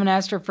called Mom and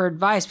asked her for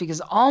advice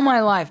because all my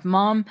life,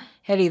 Mom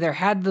had either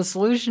had the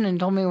solution and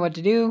told me what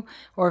to do,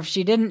 or if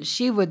she didn't,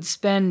 she would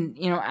spend,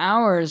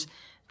 hours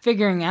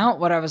figuring out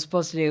what I was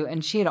supposed to do.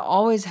 And she had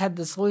always had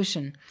the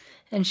solution.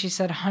 And she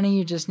said, honey,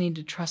 you just need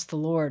to trust the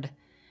Lord.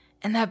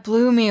 And that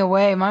blew me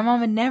away. My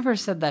mom had never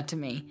said that to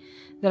me,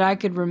 that I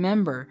could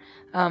remember.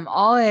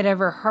 All I had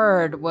ever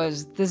heard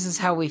was, this is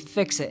how we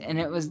fix it. And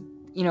it was,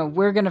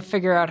 we're going to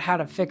figure out how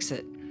to fix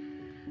it.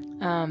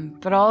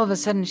 But all of a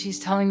sudden, she's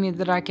telling me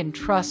that I can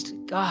trust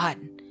God.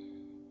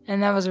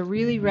 And that was a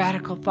really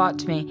radical thought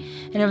to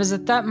me. And it was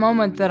at that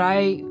moment that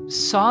I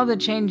saw the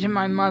change in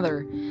my mother.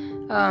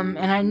 And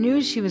I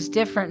knew she was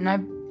different. And I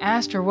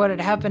asked her what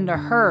had happened to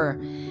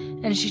her.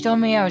 And she told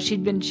me how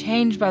she'd been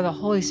changed by the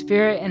Holy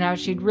Spirit and how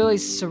she'd really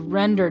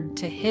surrendered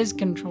to His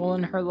control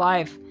in her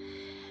life.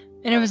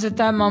 And it was at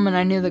that moment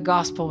I knew the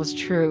gospel was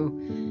true.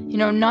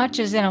 Not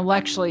just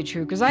intellectually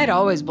true, because I had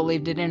always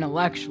believed it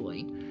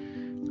intellectually.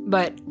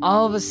 But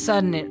all of a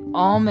sudden it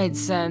all made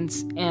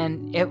sense,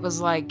 and it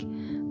was like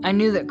I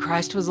knew that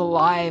Christ was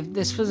alive.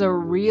 This was a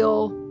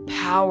real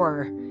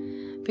power,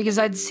 because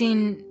I'd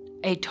seen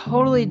a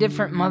totally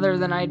different mother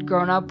than I'd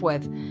grown up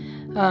with.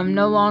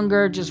 No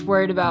longer just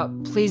worried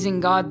about pleasing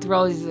God through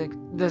all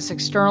this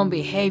external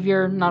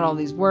behavior, not all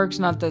these works,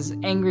 not this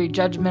angry,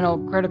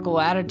 judgmental, critical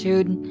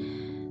attitude,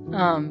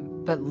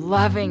 but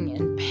loving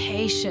and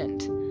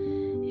patient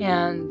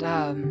and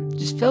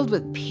just filled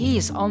with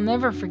peace. I'll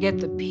never forget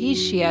the peace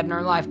she had in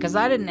her life, because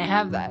I didn't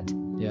have that.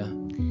 Yeah.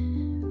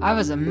 I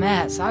was a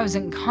mess. I was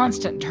in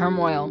constant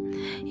turmoil.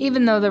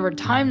 Even though there were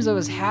times I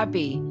was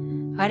happy,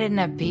 I didn't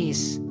have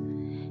peace.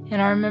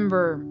 And I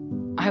remember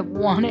I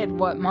wanted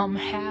what Mom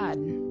had.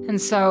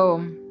 And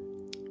so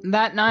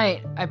that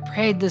night, I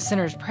prayed the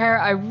sinner's prayer.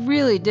 I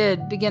really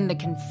did begin to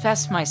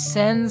confess my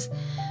sins.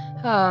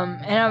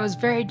 And I was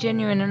very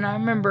genuine. And I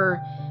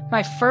remember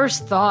my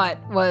first thought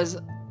was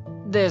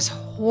this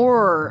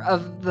horror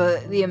of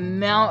the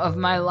amount of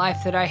my life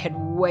that I had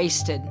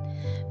wasted,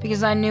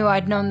 because I knew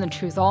I'd known the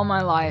truth all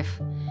my life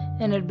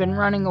and had been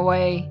running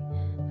away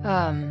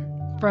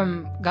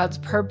from God's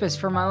purpose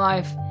for my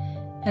life.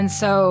 And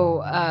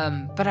so,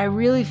 but I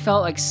really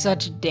felt like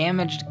such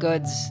damaged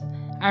goods.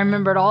 I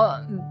remembered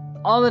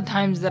all the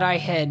times that I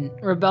had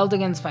rebelled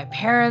against my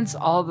parents,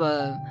 all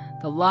the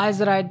lies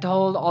that I'd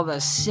told, all the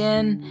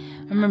sin.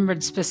 I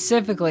remembered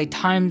specifically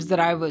times that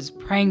I was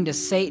praying to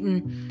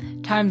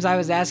Satan, times I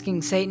was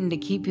asking Satan to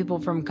keep people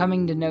from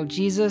coming to know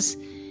Jesus,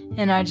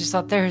 and I just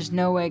thought, there's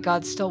no way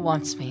God still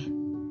wants me.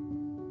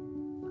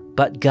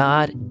 But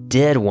God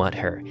did want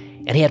her,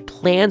 and he had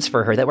plans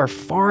for her that were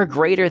far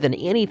greater than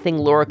anything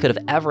Laura could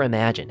have ever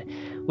imagined,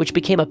 which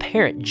became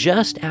apparent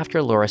just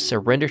after Laura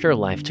surrendered her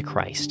life to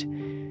Christ.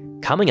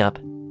 Coming up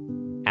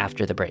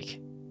after the break.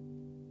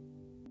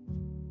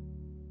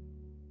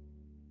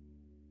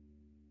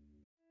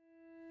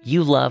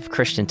 You love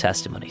Christian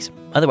testimonies.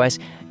 Otherwise,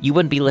 you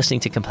wouldn't be listening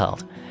to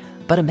Compelled.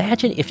 But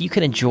imagine if you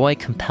could enjoy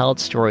compelled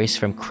stories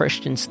from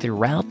Christians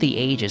throughout the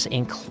ages,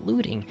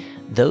 including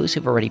those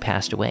who've already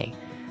passed away.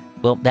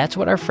 Well, that's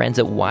what our friends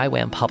at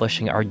YWAM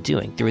Publishing are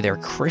doing through their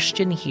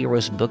Christian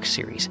Heroes book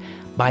series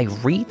by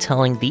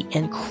retelling the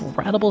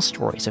incredible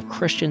stories of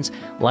Christians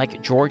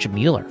like George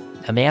Mueller,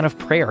 a man of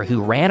prayer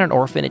who ran an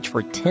orphanage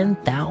for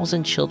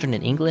 10,000 children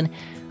in England,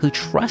 who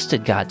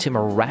trusted God to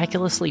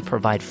miraculously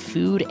provide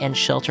food and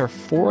shelter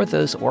for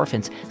those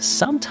orphans,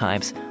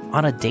 sometimes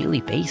on a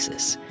daily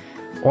basis.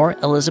 Or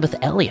Elizabeth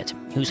Elliot,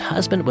 whose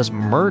husband was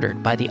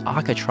murdered by the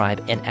Aka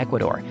tribe in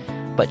Ecuador,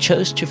 but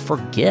chose to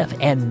forgive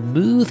and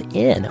move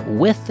in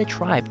with the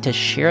tribe to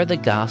share the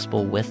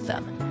gospel with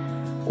them.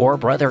 Or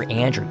Brother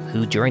Andrew,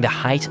 who during the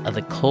height of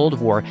the Cold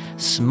War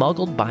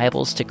smuggled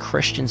Bibles to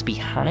Christians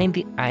behind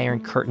the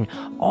Iron Curtain,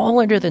 all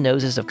under the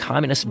noses of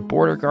communist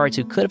border guards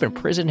who could have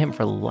imprisoned him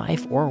for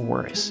life or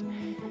worse.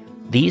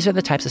 These are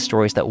the types of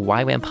stories that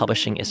YWAM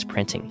Publishing is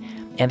printing,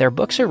 and their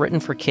books are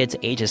written for kids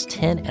ages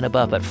 10 and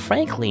above, but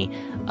frankly,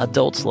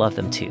 adults love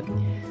them too.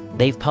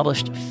 They've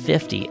published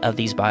 50 of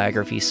these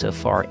biographies so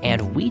far,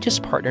 and we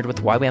just partnered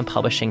with YWAM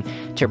Publishing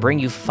to bring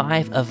you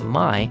 5 of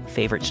my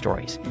favorite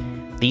stories.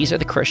 These are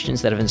the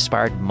Christians that have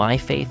inspired my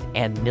faith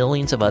and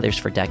millions of others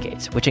for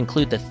decades, which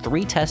include the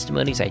 3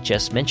 testimonies I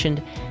just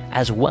mentioned,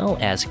 as well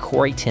as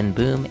Corrie ten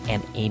Boom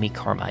and Amy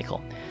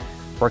Carmichael.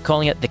 We're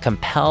calling it the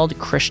Compelled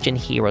Christian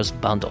Heroes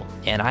Bundle,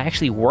 and I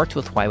actually worked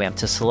with YWAM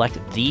to select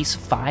these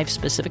 5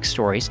 specific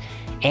stories,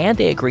 and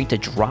they agreed to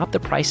drop the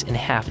price in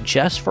half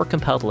just for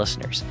Compelled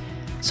listeners.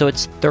 So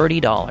it's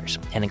 $30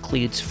 and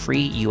includes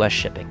free U.S.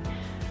 shipping.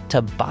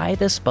 To buy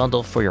this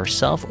bundle for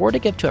yourself or to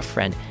give to a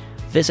friend,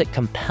 visit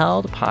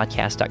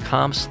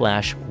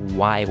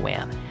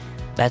compelledpodcast.com/YWAM.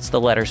 That's the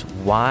letters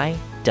YWAM.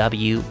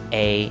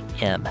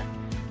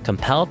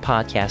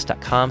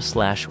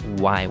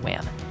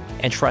 compelledpodcast.com/YWAM.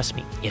 And trust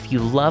me, if you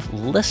love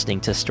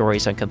listening to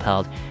stories on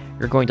Compelled,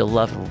 you're going to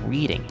love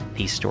reading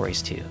these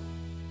stories too.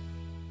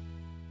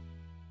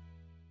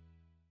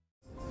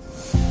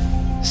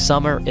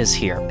 Summer is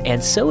here,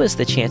 and so is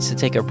the chance to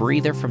take a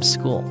breather from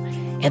school.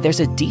 And there's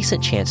a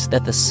decent chance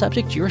that the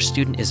subject your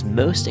student is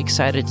most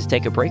excited to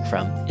take a break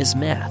from is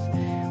math.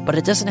 But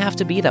it doesn't have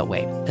to be that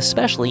way,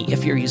 especially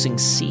if you're using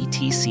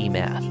CTC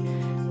Math.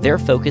 Their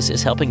focus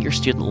is helping your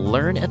student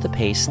learn at the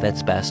pace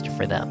that's best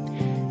for them.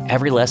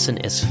 Every lesson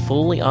is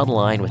fully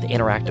online with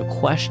interactive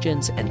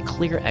questions and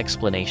clear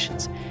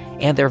explanations.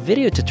 And their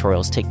video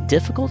tutorials take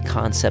difficult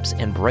concepts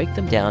and break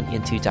them down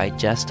into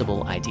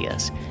digestible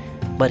ideas.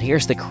 But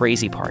here's the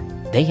crazy part.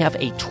 They have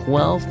a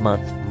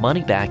 12-month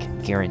money-back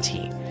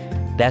guarantee.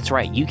 That's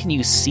right, you can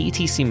use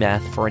CTC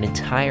Math for an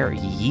entire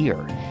year.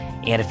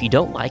 And if you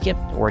don't like it,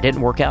 or it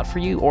didn't work out for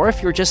you, or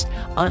if you're just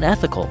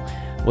unethical,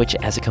 which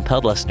as a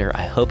Compelled listener,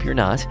 I hope you're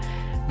not,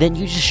 then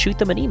you just shoot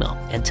them an email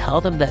and tell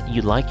them that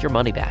you'd like your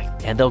money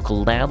back, and they'll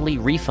gladly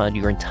refund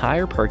your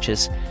entire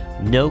purchase,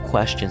 no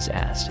questions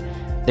asked.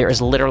 There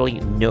is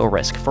literally no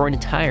risk for an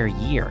entire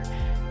year.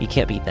 You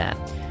can't beat that.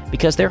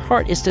 Because their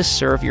heart is to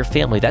serve your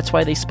family. That's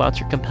why they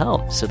sponsor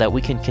Compelled, so that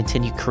we can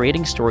continue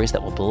creating stories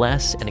that will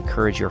bless and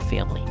encourage your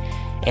family.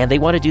 And they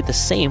want to do the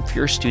same for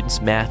your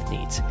students' math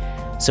needs.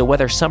 So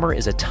whether summer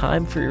is a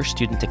time for your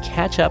student to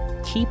catch up,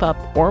 keep up,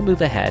 or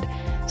move ahead,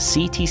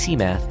 CTC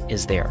Math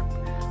is there.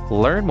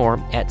 Learn more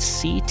at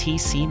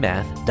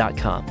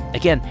ctcmath.com.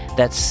 Again,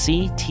 that's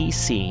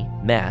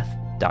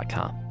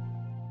ctcmath.com.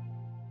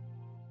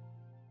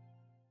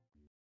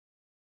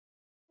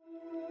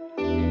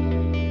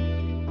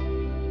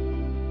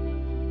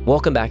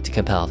 Welcome back to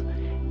Compelled.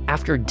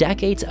 After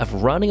decades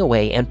of running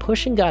away and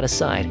pushing God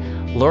aside,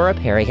 Laura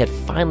Perry had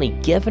finally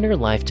given her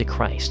life to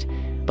Christ.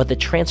 But the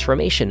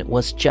transformation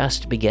was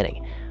just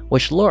beginning,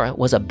 which Laura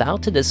was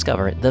about to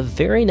discover the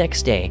very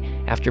next day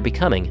after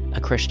becoming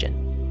a Christian.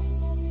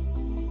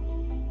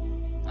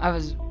 I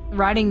was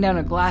riding down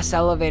a glass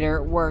elevator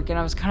at work, and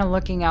I was kind of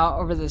looking out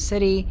over the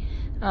city,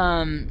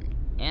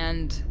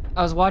 and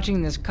I was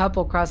watching this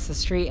couple cross the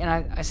street, and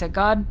I said,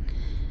 God,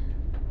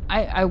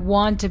 I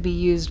want to be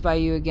used by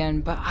you again,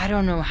 but I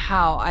don't know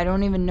how. I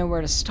don't even know where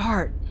to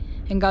start.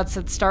 And God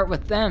said, start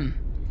with them.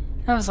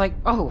 And I was like,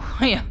 oh,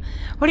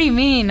 what do you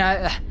mean?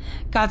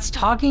 God's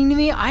talking to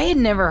me? I had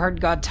never heard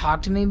God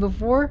talk to me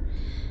before.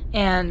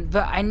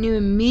 But I knew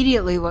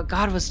immediately what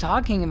God was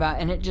talking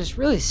about, and it just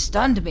really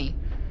stunned me.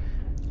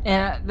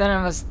 And then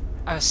I was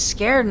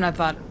scared, and I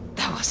thought,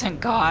 that wasn't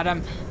God.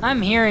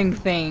 I'm hearing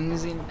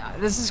things. And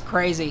this is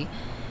crazy.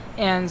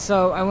 And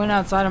so I went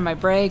outside on my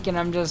break, and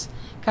I'm just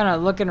kind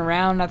of looking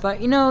around. I thought,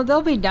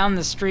 they'll be down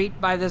the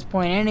street by this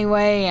point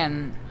anyway,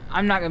 and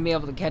I'm not going to be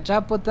able to catch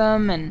up with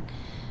them. And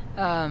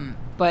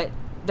but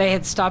they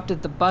had stopped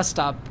at the bus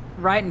stop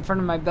right in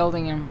front of my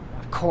building, and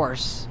of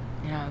course,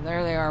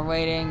 there they are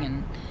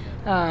waiting.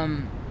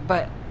 And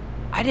but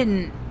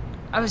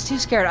I was too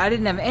scared. I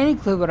didn't have any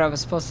clue what I was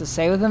supposed to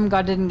say with them.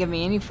 God didn't give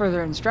me any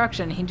further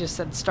instruction. He just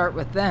said, start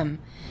with them.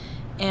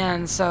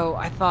 And so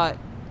I thought,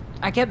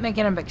 I kept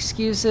making up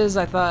excuses.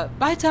 I thought,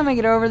 by the time I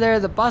get over there,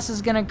 the bus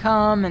is going to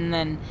come, and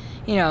then,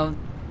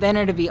 then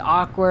it'd be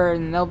awkward,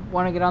 and they'll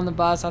want to get on the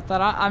bus. I thought,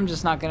 I'm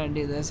just not going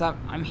to do this.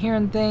 I'm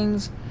hearing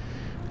things.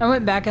 I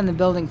went back in the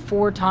building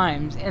 4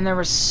 times, and there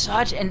was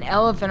such an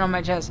elephant on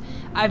my chest.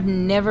 I've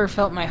never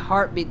felt my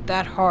heart beat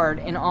that hard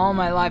in all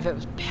my life. It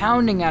was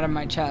pounding out of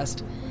my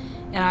chest.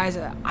 And I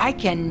said, I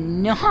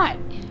cannot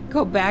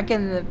go back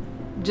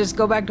just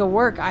go back to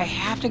work. I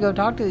have to go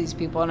talk to these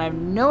people, and I have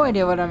no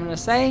idea what I'm going to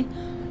say.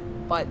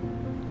 But,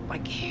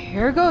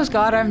 here goes,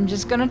 God. I'm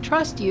just going to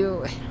trust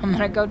you. I'm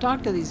going to go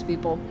talk to these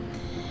people.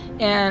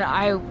 And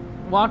I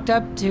walked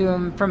up to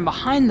them from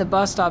behind the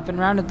bus stop and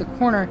rounded the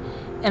corner,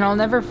 and I'll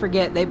never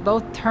forget, they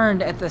both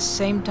turned at the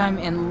same time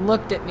and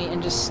looked at me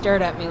and just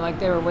stared at me like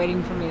they were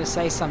waiting for me to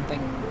say something.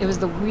 It was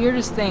the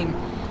weirdest thing,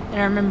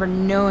 and I remember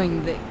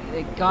knowing that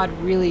God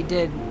really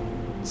did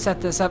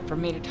set this up for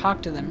me to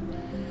talk to them.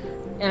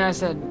 And I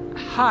said,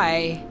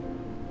 hi,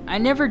 I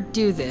never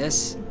do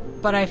this,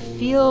 but I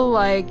feel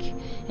like,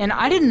 and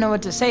I didn't know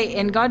what to say,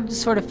 and God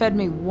sort of fed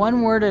me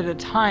one word at a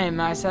time.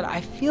 I said,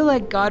 I feel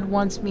like God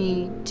wants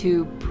me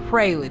to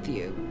pray with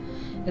you.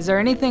 Is there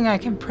anything I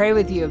can pray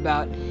with you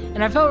about?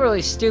 And I felt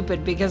really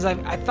stupid because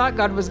I thought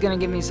God was going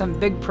to give me some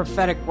big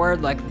prophetic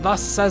word like,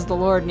 thus says the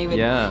Lord, and he would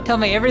tell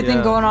me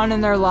everything going on in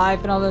their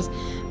life and all this.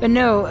 But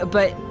no,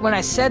 but when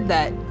I said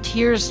that,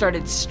 tears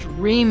started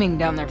streaming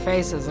down their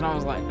faces, and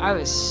I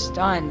was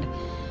stunned.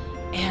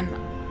 And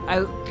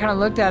I kind of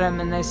looked at them,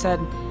 and they said,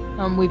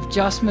 we've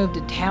just moved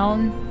to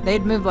town.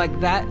 They'd moved like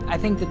that, I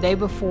think the day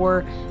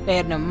before. They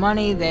had no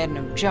money, they had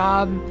no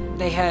job,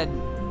 they had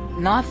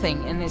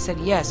nothing. And they said,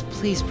 yes,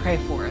 please pray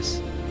for us.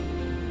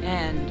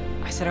 And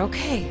I said,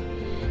 okay.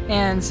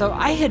 And so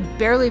I had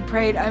barely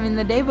prayed. I mean,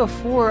 the day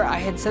before I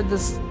had said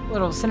this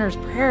little sinner's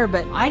prayer,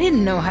 but I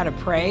didn't know how to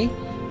pray.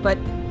 But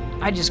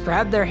I just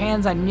grabbed their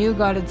hands. I knew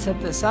God had set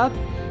this up.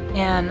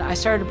 And I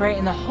started to pray,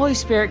 and the Holy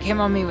Spirit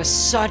came on me with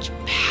such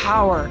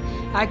power.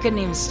 I couldn't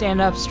even stand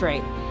up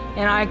straight.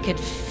 And I could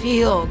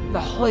feel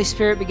the Holy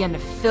Spirit begin to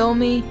fill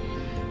me.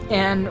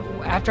 And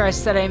after I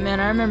said amen,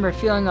 I remember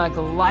feeling like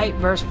light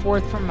burst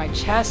forth from my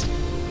chest.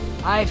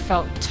 I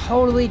felt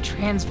totally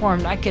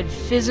transformed. I could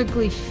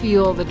physically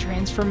feel the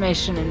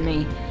transformation in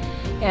me.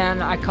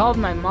 And I called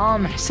my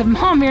mom, and I said,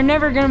 Mom, you're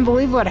never going to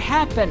believe what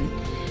happened.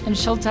 And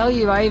she'll tell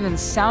you I even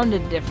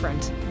sounded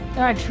different. And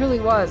I truly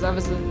was. I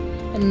was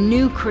a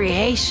new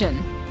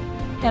creation.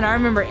 And I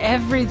remember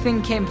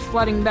everything came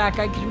flooding back.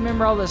 I could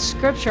remember all the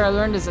scripture I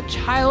learned as a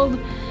child.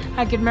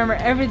 I could remember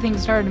everything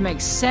started to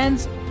make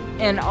sense.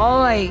 And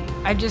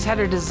I just had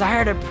a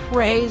desire to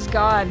praise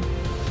God.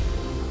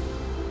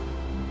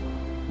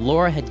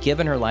 Laura had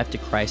given her life to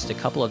Christ a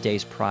couple of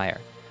days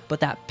prior, but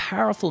that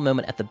powerful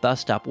moment at the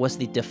bus stop was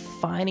the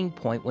defining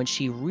point when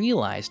she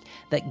realized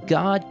that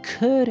God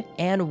could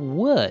and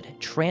would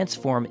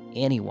transform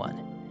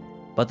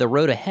anyone. But the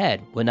road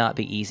ahead would not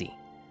be easy.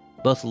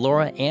 Both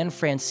Laura and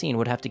Francine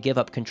would have to give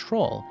up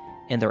control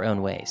in their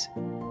own ways.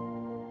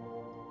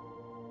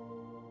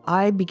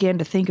 I began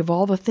to think of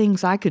all the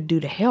things I could do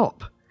to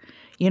help,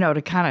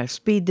 to kind of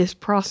speed this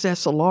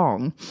process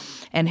along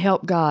and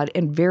help God.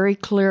 And very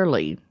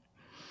clearly,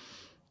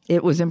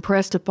 it was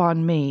impressed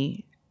upon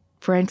me,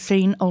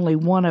 Francine, only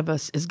one of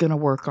us is going to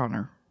work on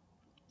her.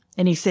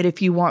 And he said,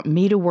 if you want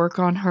me to work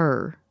on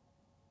her,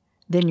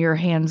 then you're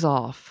hands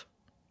off.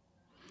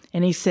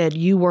 And he said,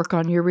 you work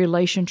on your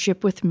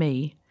relationship with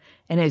me.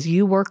 And as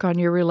you work on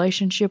your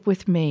relationship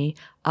with me,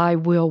 I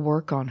will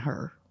work on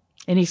her.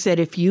 And he said,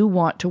 if you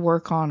want to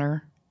work on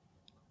her,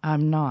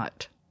 I'm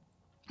not.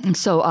 And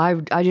so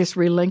I just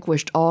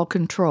relinquished all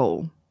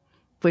control,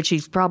 which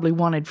he's probably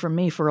wanted from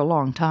me for a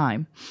long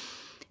time.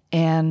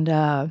 And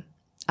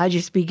I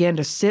just began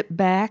to sit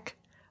back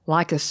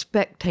like a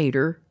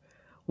spectator,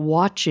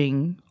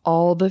 watching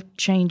all the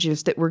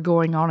changes that were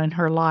going on in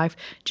her life,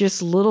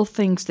 just little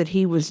things that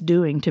he was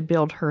doing to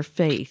build her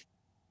faith.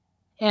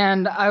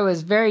 And I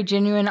was very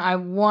genuine.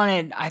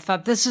 I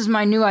thought, this is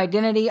my new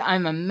identity.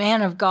 I'm a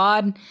man of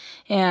God,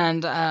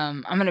 and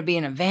I'm going to be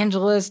an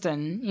evangelist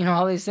and,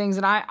 all these things.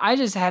 And I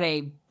just had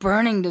a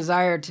burning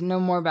desire to know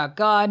more about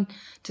God,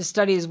 to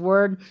study his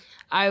word.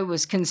 I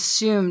was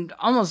consumed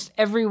almost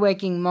every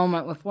waking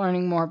moment with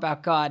learning more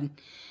about God.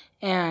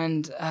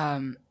 And,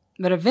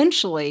 but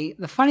eventually,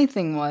 the funny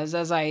thing was,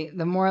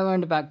 the more I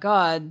learned about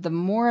God, the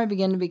more I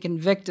began to be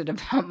convicted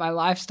about my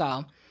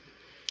lifestyle.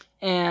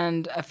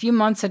 And a few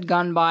months had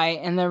gone by,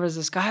 and there was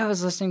this guy I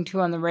was listening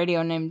to on the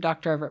radio named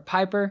Dr. Everett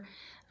Piper,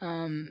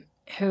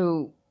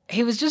 who,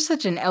 he was just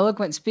such an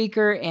eloquent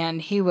speaker,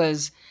 and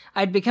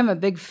I'd become a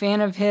big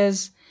fan of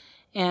his.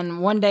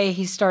 And one day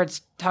he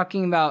starts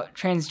talking about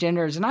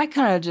transgenders, and I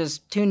kind of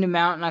just tuned him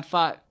out, and I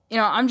thought,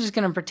 I'm just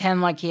going to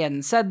pretend like he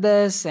hadn't said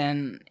this,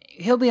 and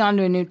he'll be on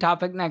to a new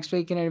topic next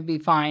week, and it'll be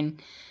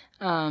fine.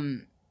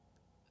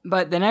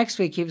 But the next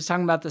week he was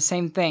talking about the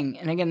same thing.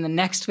 And again, the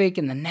next week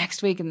and the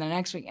next week and the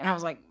next week. And I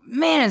was like,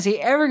 man, is he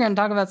ever going to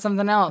talk about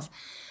something else?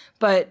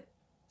 But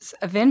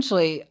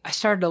eventually I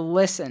started to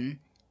listen,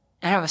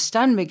 and I was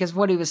stunned because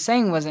what he was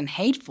saying wasn't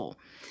hateful.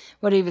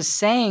 What he was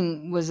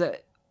saying was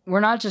that we're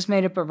not just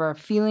made up of our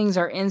feelings,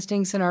 our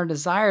instincts, and our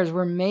desires.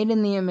 We're made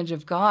in the image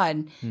of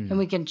God, and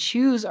we can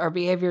choose our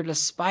behavior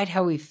despite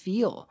how we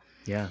feel.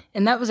 Yeah.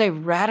 And that was a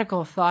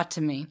radical thought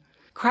to me.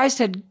 Christ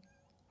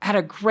had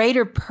a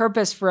greater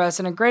purpose for us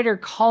and a greater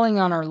calling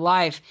on our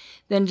life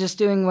than just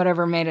doing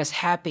whatever made us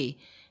happy.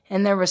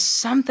 And there was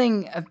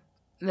something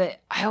that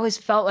I always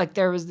felt like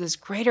there was this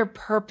greater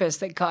purpose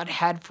that God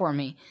had for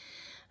me.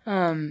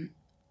 And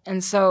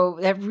so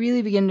that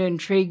really began to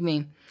intrigue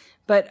me.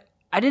 But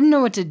I didn't know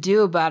what to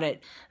do about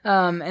it.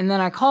 And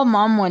then I called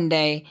Mom one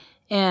day,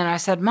 and I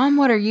said, Mom,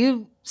 what are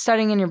you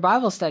studying in your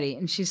Bible study?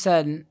 And she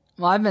said,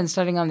 well, I've been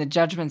studying on the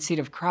judgment seat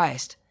of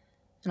Christ.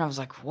 And I was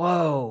like,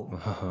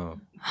 whoa.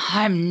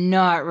 I'm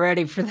not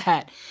ready for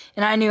that.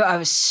 And I knew I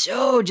was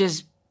so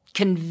just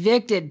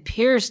convicted,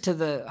 pierced to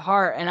the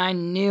heart, and I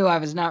knew I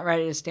was not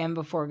ready to stand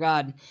before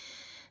God.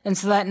 And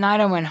so that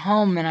night I went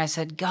home and I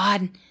said,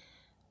 God,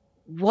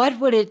 what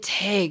would it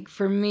take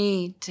for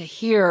me to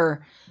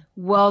hear,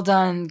 well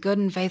done, good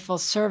and faithful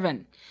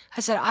servant?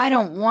 I said, I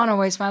don't want to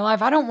waste my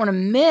life. I don't want to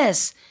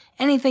miss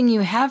anything you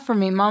have for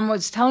me. Mom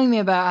was telling me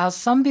about how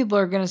some people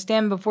are going to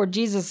stand before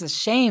Jesus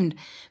ashamed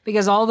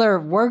because all their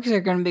works are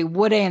going to be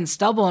wood, hay, and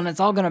stubble, and it's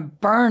all going to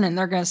burn, and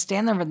they're going to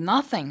stand there with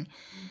nothing.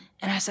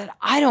 And I said,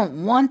 I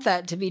don't want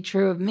that to be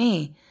true of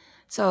me.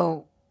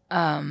 So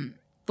the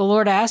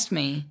Lord asked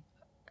me,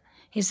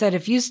 he said,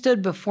 if you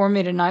stood before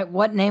me tonight,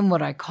 what name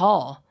would I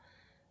call?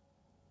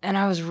 And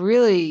I was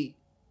really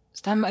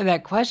stunned by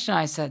that question.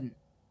 I said,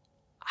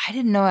 I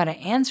didn't know how to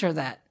answer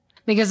that.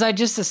 Because I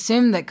just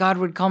assumed that God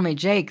would call me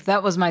Jake.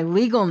 That was my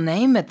legal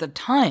name at the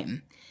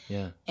time.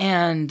 Yeah.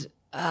 And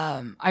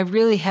I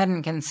really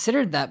hadn't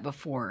considered that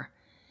before.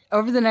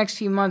 Over the next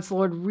few months, the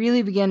Lord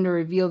really began to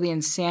reveal the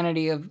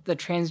insanity of the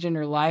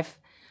transgender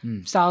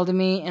lifestyle to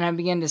me. And I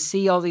began to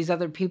see all these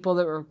other people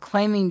that were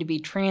claiming to be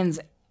trans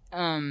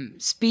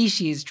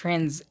species,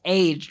 trans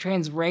age,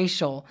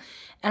 transracial.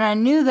 And I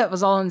knew that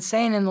was all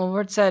insane. And the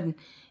Lord said,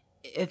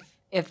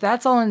 if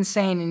that's all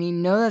insane and you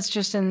know that's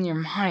just in your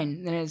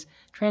mind, then it's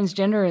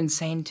transgender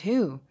insane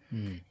too.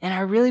 And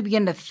I really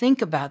began to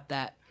think about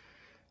that.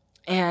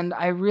 And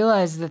I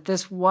realized that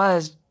this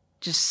was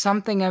just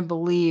something I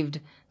believed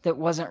that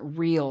wasn't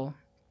real.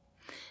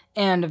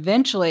 And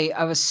eventually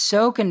I was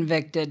so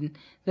convicted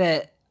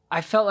that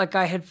I felt like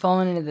I had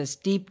fallen into this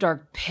deep,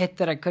 dark pit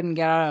that I couldn't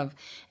get out of.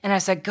 And I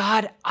said,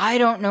 God, I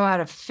don't know how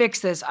to fix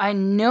this. I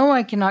know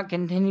I cannot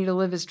continue to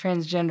live as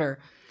transgender,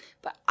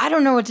 but I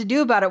don't know what to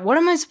do about it. What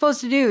am I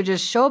supposed to do?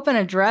 Just show up in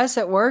a dress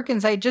at work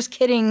and say, just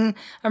kidding,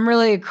 I'm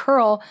really a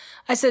girl?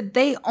 I said,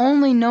 they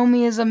only know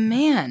me as a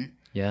man.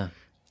 Yeah.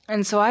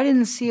 And so I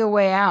didn't see a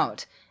way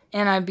out.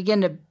 And I began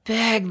to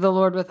beg the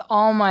Lord with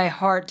all my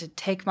heart to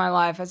take my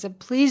life. I said,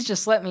 please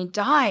just let me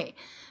die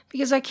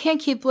because I can't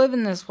keep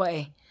living this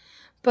way.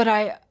 But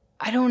I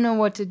don't know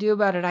what to do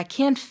about it. I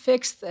can't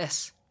fix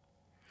this.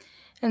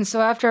 And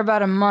so after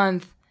about a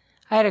month,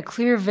 I had a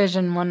clear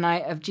vision one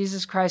night of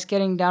Jesus Christ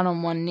getting down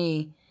on one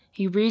knee.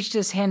 He reached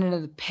his hand into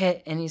the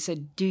pit and he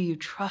said, do you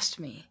trust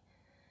me?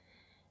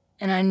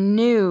 And I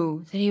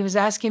knew that he was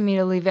asking me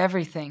to leave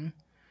everything.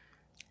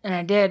 And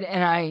I did.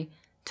 And I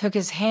took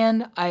his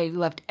hand. I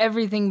left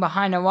everything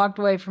behind. I walked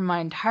away from my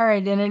entire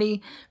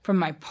identity, from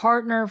my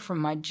partner, from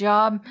my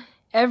job,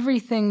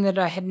 everything that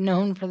I had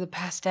known for the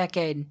past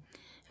decade,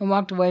 and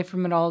walked away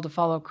from it all to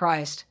follow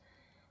Christ.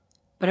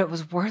 But it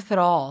was worth it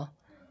all.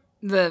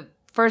 The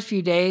first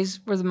few days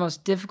were the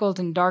most difficult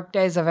and dark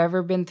days I've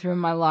ever been through in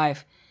my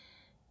life.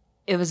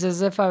 It was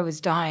as if I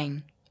was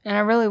dying. And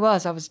I really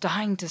was. I was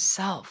dying to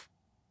self.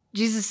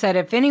 Jesus said,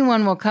 if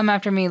anyone will come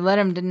after me, let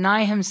him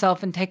deny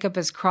himself and take up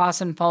his cross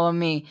and follow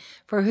me.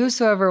 For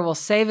whosoever will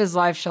save his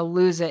life shall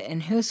lose it,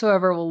 and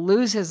whosoever will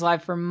lose his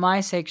life for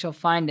my sake shall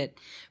find it.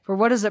 For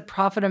what does it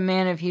profit a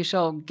man if he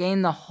shall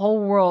gain the whole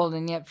world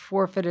and yet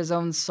forfeit his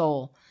own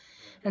soul?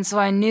 And so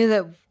I knew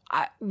that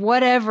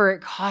whatever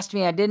it cost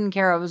me, I didn't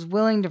care. I was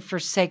willing to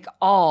forsake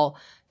all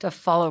to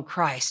follow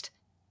Christ.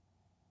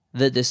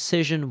 The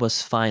decision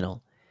was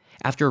final.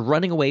 After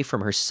running away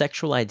from her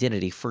sexual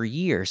identity for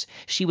years,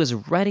 she was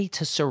ready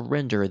to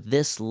surrender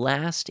this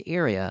last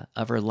area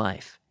of her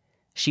life.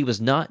 She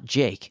was not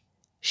Jake.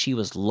 She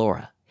was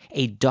Laura,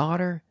 a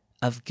daughter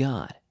of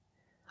God.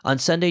 On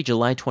Sunday,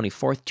 July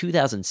 24th,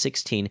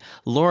 2016,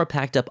 Laura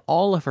packed up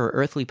all of her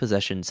earthly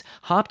possessions,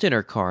 hopped in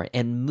her car,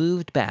 and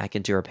moved back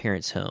into her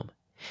parents' home.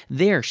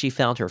 There, she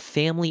found her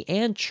family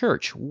and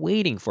church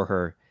waiting for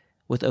her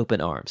with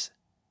open arms.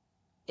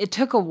 It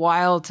took a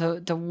while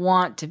to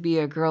want to be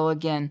a girl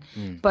again,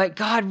 but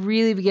God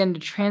really began to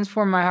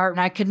transform my heart, and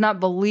I could not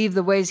believe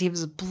the ways He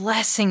was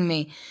blessing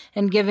me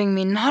and giving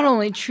me not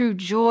only true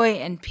joy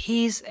and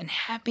peace and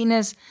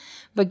happiness,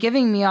 but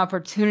giving me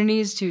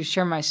opportunities to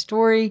share my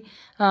story,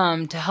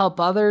 to help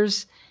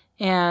others,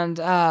 and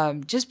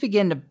just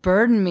begin to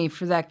burden me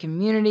for that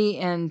community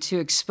and to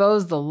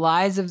expose the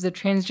lies of the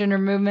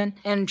transgender movement.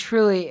 And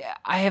truly,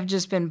 I have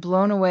just been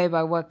blown away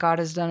by what God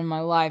has done in my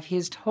life. He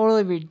has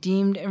totally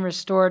redeemed and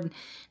restored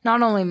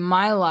not only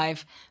my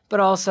life, but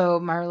also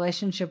my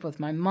relationship with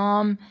my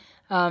mom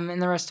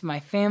and the rest of my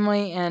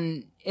family.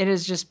 And it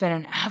has just been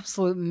an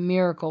absolute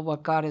miracle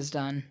what God has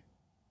done.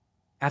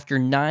 After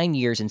 9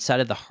 years inside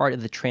of the heart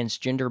of the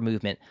transgender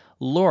movement,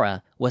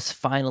 Laura was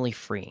finally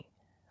free.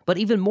 But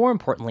even more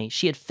importantly,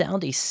 she had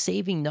found a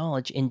saving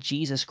knowledge in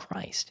Jesus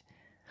Christ.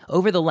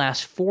 Over the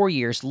last 4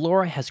 years,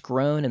 Laura has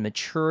grown and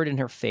matured in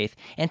her faith,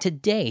 and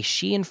today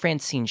she and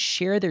Francine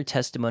share their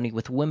testimony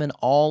with women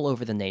all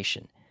over the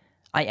nation.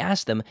 I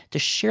asked them to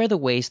share the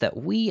ways that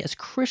we as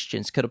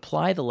Christians could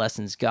apply the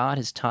lessons God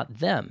has taught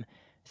them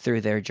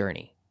through their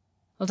journey.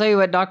 I'll tell you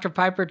what Dr.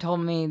 Piper told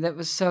me that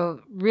was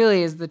so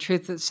really is the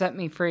truth that set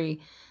me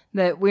free,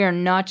 that we are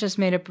not just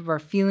made up of our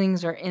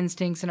feelings, our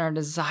instincts, and our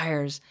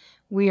desires.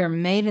 We are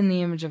made in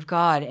the image of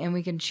God, and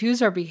we can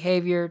choose our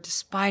behavior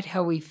despite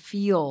how we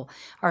feel.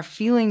 Our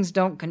feelings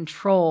don't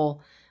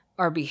control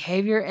our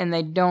behavior, and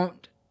they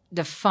don't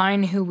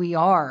define who we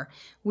are.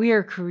 We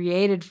are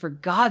created for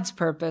God's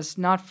purpose,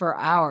 not for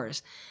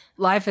ours.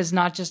 Life is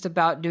not just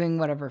about doing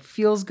whatever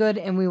feels good,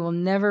 and we will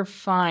never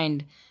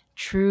find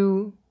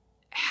true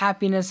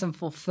happiness and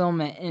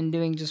fulfillment in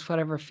doing just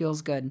whatever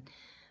feels good,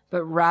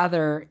 but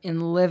rather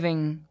in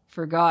living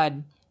for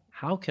God.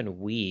 How can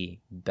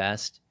we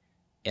best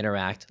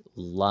interact,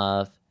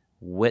 love,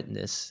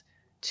 witness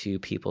to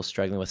people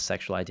struggling with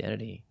sexual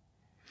identity?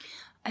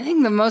 I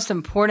think the most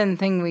important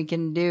thing we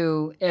can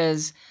do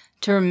is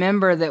to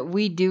remember that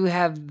we do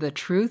have the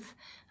truth,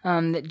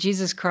 that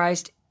Jesus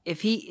Christ,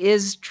 if He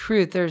is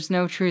truth, there's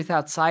no truth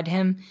outside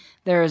Him.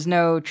 There is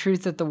no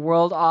truth that the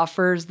world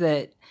offers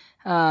that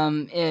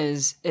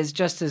is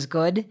just as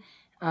good.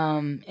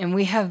 And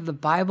we have the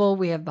Bible,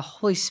 we have the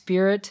Holy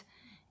Spirit,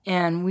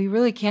 and we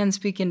really can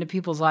speak into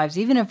people's lives.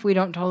 Even if we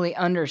don't totally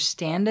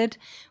understand it,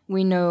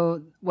 we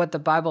know what the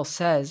Bible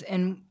says.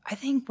 And I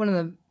think one of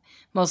the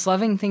most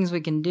loving things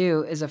we can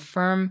do is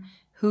affirm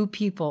who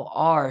people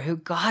are, who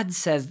God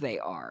says they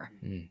are.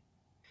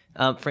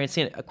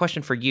 Francine, a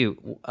question for you.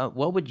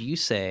 What would you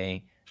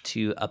say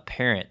to a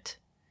parent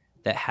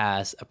that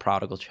has a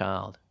prodigal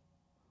child?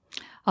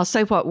 I'll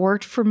say what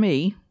worked for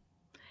me,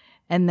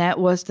 and that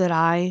was that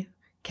I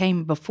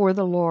came before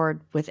the Lord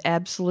with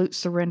absolute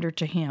surrender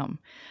to Him,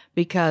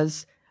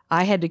 because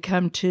I had to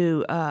come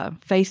to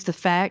face the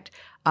fact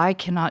I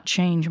cannot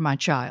change my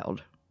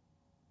child.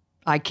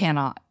 I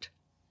cannot.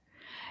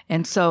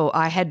 And so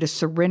I had to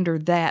surrender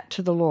that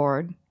to the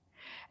Lord,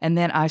 and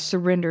then I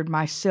surrendered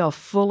myself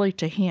fully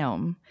to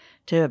Him,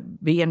 to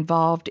be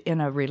involved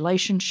in a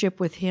relationship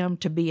with Him,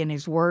 to be in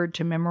His Word,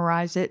 to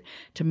memorize it,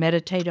 to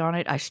meditate on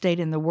it. I stayed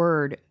in the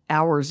Word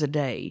hours a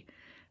day.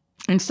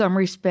 In some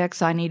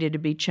respects, I needed to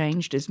be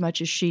changed as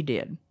much as she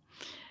did.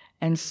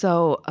 And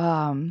so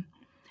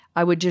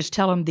I would just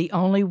tell Him the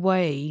only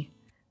way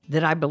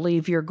that I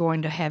believe you're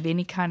going to have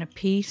any kind of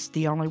peace,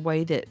 the only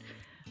way that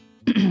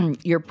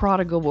your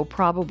prodigal will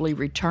probably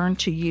return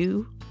to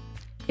you,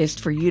 is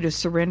for you to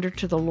surrender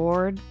to the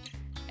Lord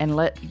and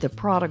let the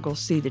prodigal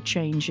see the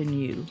change in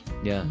you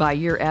by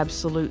your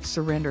absolute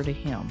surrender to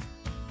Him.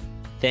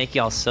 Thank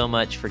y'all so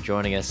much for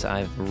joining us.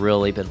 I've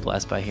really been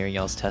blessed by hearing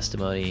y'all's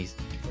testimonies,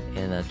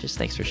 and just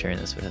thanks for sharing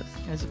this with us.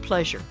 It was a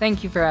pleasure.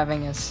 Thank you for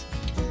having us.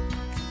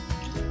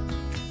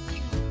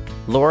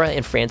 Laura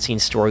and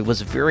Francine's story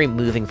was very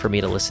moving for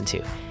me to listen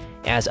to.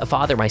 As a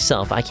father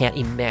myself, I can't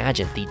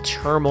imagine the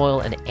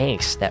turmoil and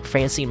angst that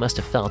Francine must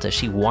have felt as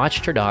she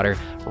watched her daughter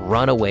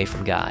run away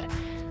from God.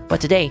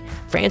 But today,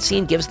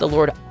 Francine gives the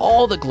Lord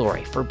all the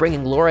glory for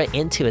bringing Laura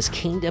into His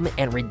kingdom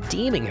and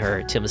redeeming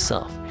her to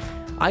Himself.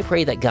 I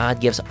pray that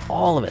God gives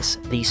all of us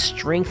the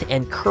strength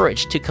and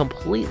courage to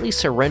completely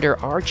surrender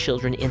our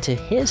children into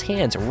His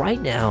hands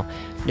right now,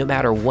 no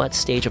matter what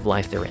stage of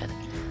life they're in.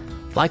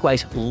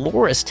 Likewise,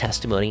 Laura's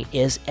testimony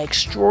is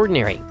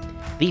extraordinary.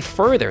 The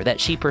further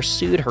that she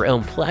pursued her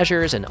own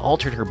pleasures and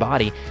altered her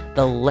body,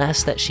 the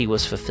less that she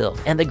was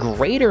fulfilled, and the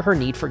greater her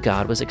need for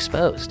God was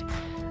exposed.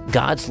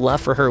 God's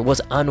love for her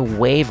was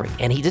unwavering,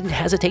 and he didn't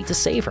hesitate to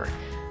save her.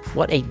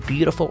 What a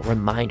beautiful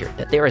reminder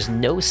that there is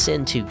no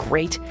sin too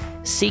great,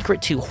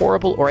 secret too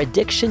horrible, or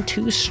addiction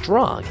too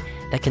strong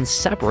that can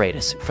separate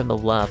us from the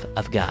love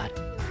of God.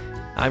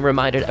 I'm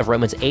reminded of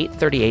Romans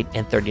 8:38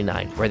 and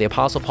 39, where the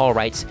Apostle Paul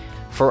writes,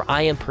 "For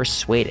I am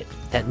persuaded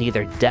that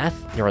neither death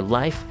nor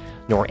life,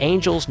 nor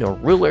angels, nor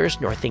rulers,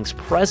 nor things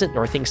present,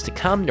 nor things to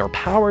come, nor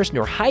powers,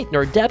 nor height,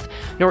 nor depth,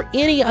 nor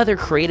any other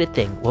created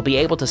thing will be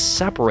able to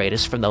separate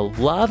us from the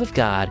love of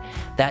God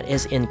that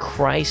is in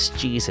Christ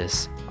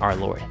Jesus our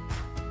Lord."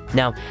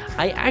 Now,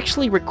 I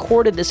actually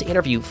recorded this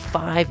interview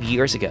 5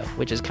 years ago,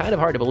 which is kind of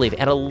hard to believe,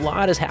 and a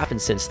lot has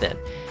happened since then.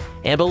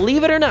 And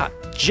believe it or not,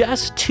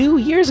 just 2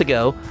 years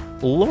ago,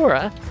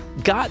 Laura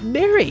got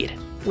married,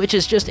 which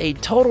is just a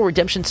total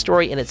redemption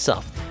story in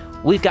itself.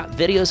 We've got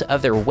videos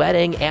of their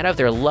wedding and of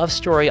their love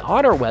story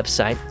on our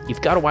website.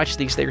 You've got to watch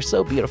these. They're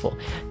so beautiful.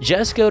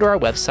 Just go to our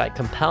website,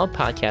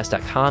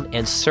 compelledpodcast.com,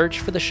 and search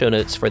for the show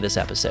notes for this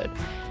episode,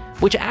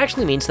 which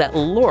actually means that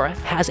Laura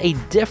has a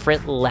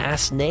different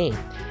last name.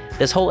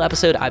 This whole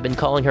episode, I've been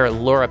calling her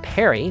Laura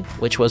Perry,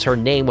 which was her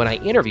name when I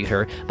interviewed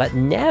her, but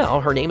now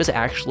her name is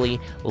actually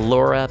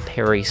Laura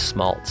Perry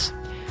Smalts.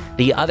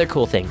 The other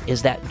cool thing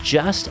is that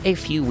just a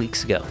few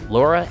weeks ago,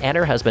 Laura and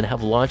her husband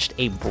have launched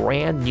a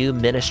brand new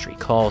ministry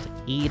called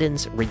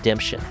Eden's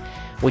Redemption,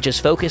 which is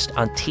focused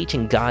on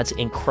teaching God's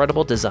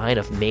incredible design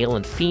of male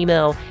and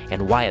female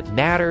and why it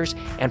matters,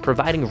 and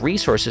providing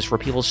resources for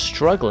people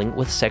struggling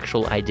with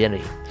sexual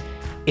identity.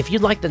 If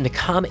you'd like them to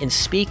come and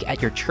speak at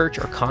your church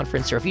or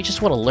conference, or if you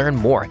just want to learn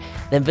more,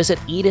 then visit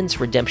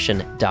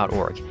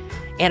edensredemption.org.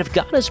 And if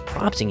God is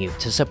prompting you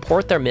to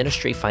support their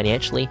ministry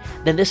financially,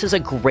 then this is a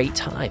great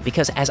time,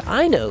 because as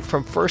I know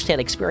from firsthand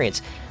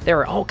experience, there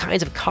are all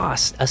kinds of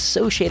costs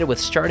associated with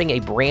starting a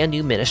brand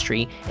new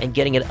ministry and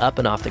getting it up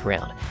and off the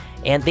ground.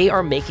 And they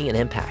are making an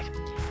impact.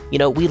 You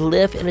know, we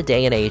live in a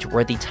day and age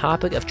where the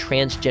topic of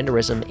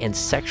transgenderism and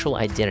sexual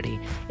identity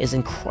is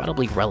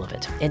incredibly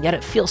relevant, and yet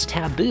it feels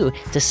taboo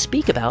to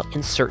speak about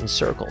in certain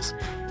circles.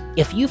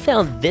 If you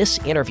found this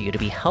interview to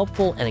be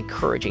helpful and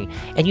encouraging,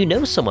 and you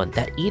know someone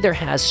that either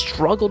has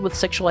struggled with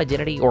sexual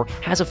identity or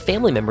has a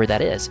family member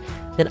that is,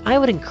 then I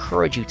would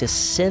encourage you to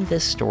send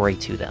this story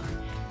to them.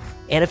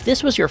 And if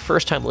this was your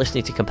first time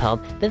listening to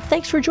Compelled, then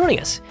thanks for joining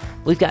us.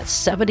 We've got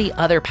 70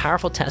 other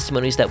powerful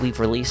testimonies that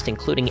we've released,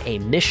 including a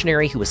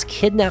missionary who was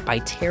kidnapped by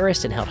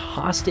terrorists and held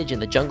hostage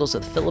in the jungles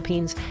of the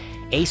Philippines,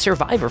 a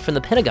survivor from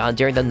the Pentagon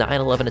during the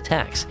 9/11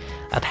 attacks,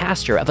 a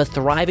pastor of a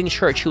thriving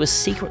church who was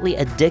secretly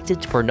addicted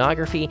to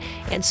pornography,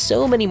 and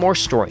so many more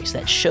stories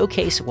that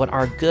showcase what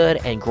our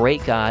good and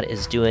great God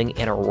is doing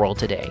in our world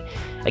today.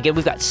 Again,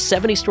 we've got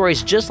 70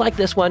 stories just like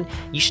this one.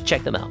 You should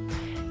check them out.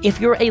 If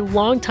you're a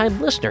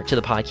longtime listener to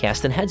the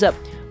podcast, then heads up,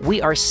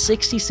 we are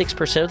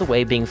 66% of the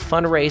way being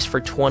fundraised for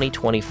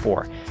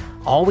 2024.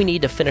 All we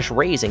need to finish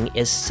raising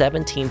is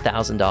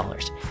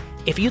 $17,000.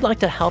 If you'd like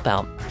to help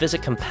out,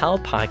 visit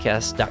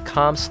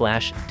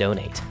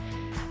compelledpodcast.com/donate.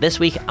 This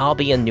week, I'll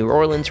be in New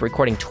Orleans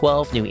recording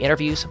 12 new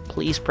interviews.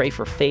 Please pray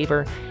for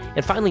favor.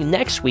 And finally,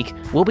 next week,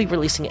 we'll be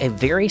releasing a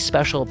very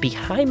special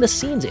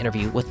behind-the-scenes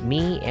interview with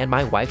me and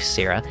my wife,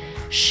 Sarah,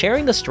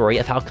 sharing the story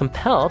of how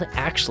Compelled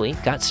actually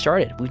got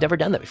started. We've never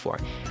done that before.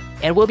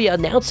 And we'll be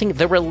announcing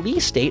the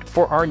release date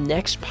for our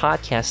next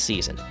podcast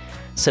season.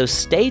 So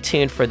stay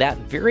tuned for that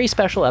very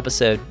special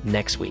episode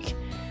next week.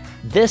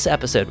 This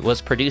episode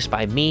was produced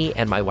by me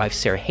and my wife,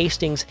 Sarah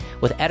Hastings,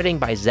 with editing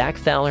by Zach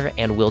Fowler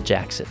and Will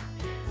Jackson.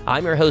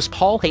 I'm your host,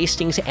 Paul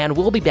Hastings, and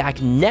we'll be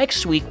back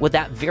next week with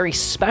that very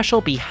special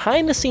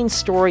behind-the-scenes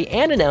story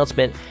and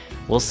announcement.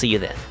 We'll see you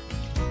then.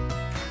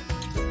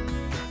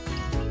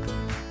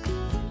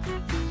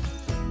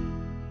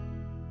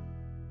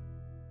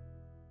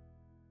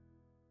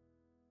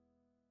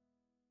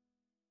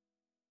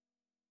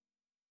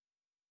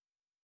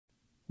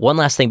 One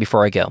last thing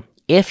before I go.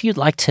 If you'd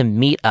like to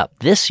meet up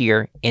this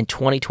year in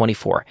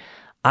 2024,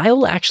 I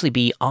will actually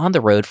be on the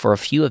road for a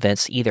few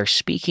events, either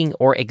speaking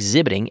or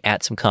exhibiting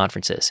at some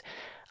conferences.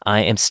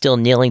 I am still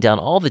nailing down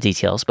all the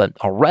details, but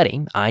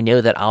already I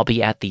know that I'll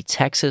be at the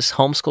Texas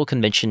Homeschool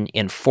Convention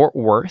in Fort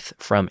Worth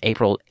from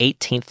April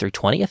 18th through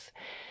 20th,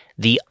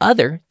 the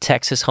other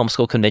Texas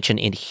Homeschool Convention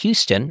in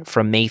Houston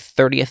from May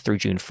 30th through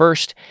June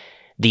 1st,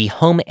 the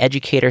Home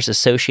Educators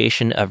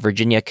Association of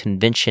Virginia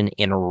Convention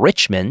in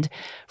Richmond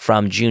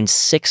from June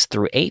 6th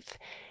through 8th,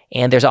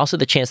 and there's also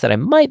the chance that I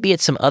might be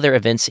at some other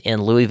events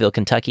in Louisville,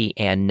 Kentucky,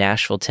 and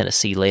Nashville,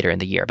 Tennessee later in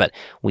the year, but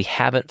we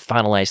haven't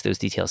finalized those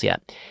details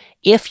yet.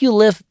 If you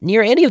live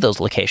near any of those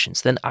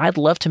locations, then I'd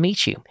love to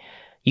meet you.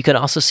 You can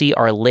also see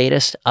our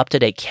latest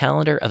up-to-date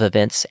calendar of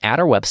events at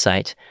our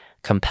website,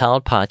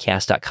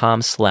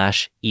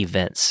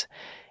 compelledpodcast.com/events.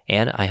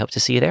 And I hope to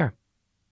see you there.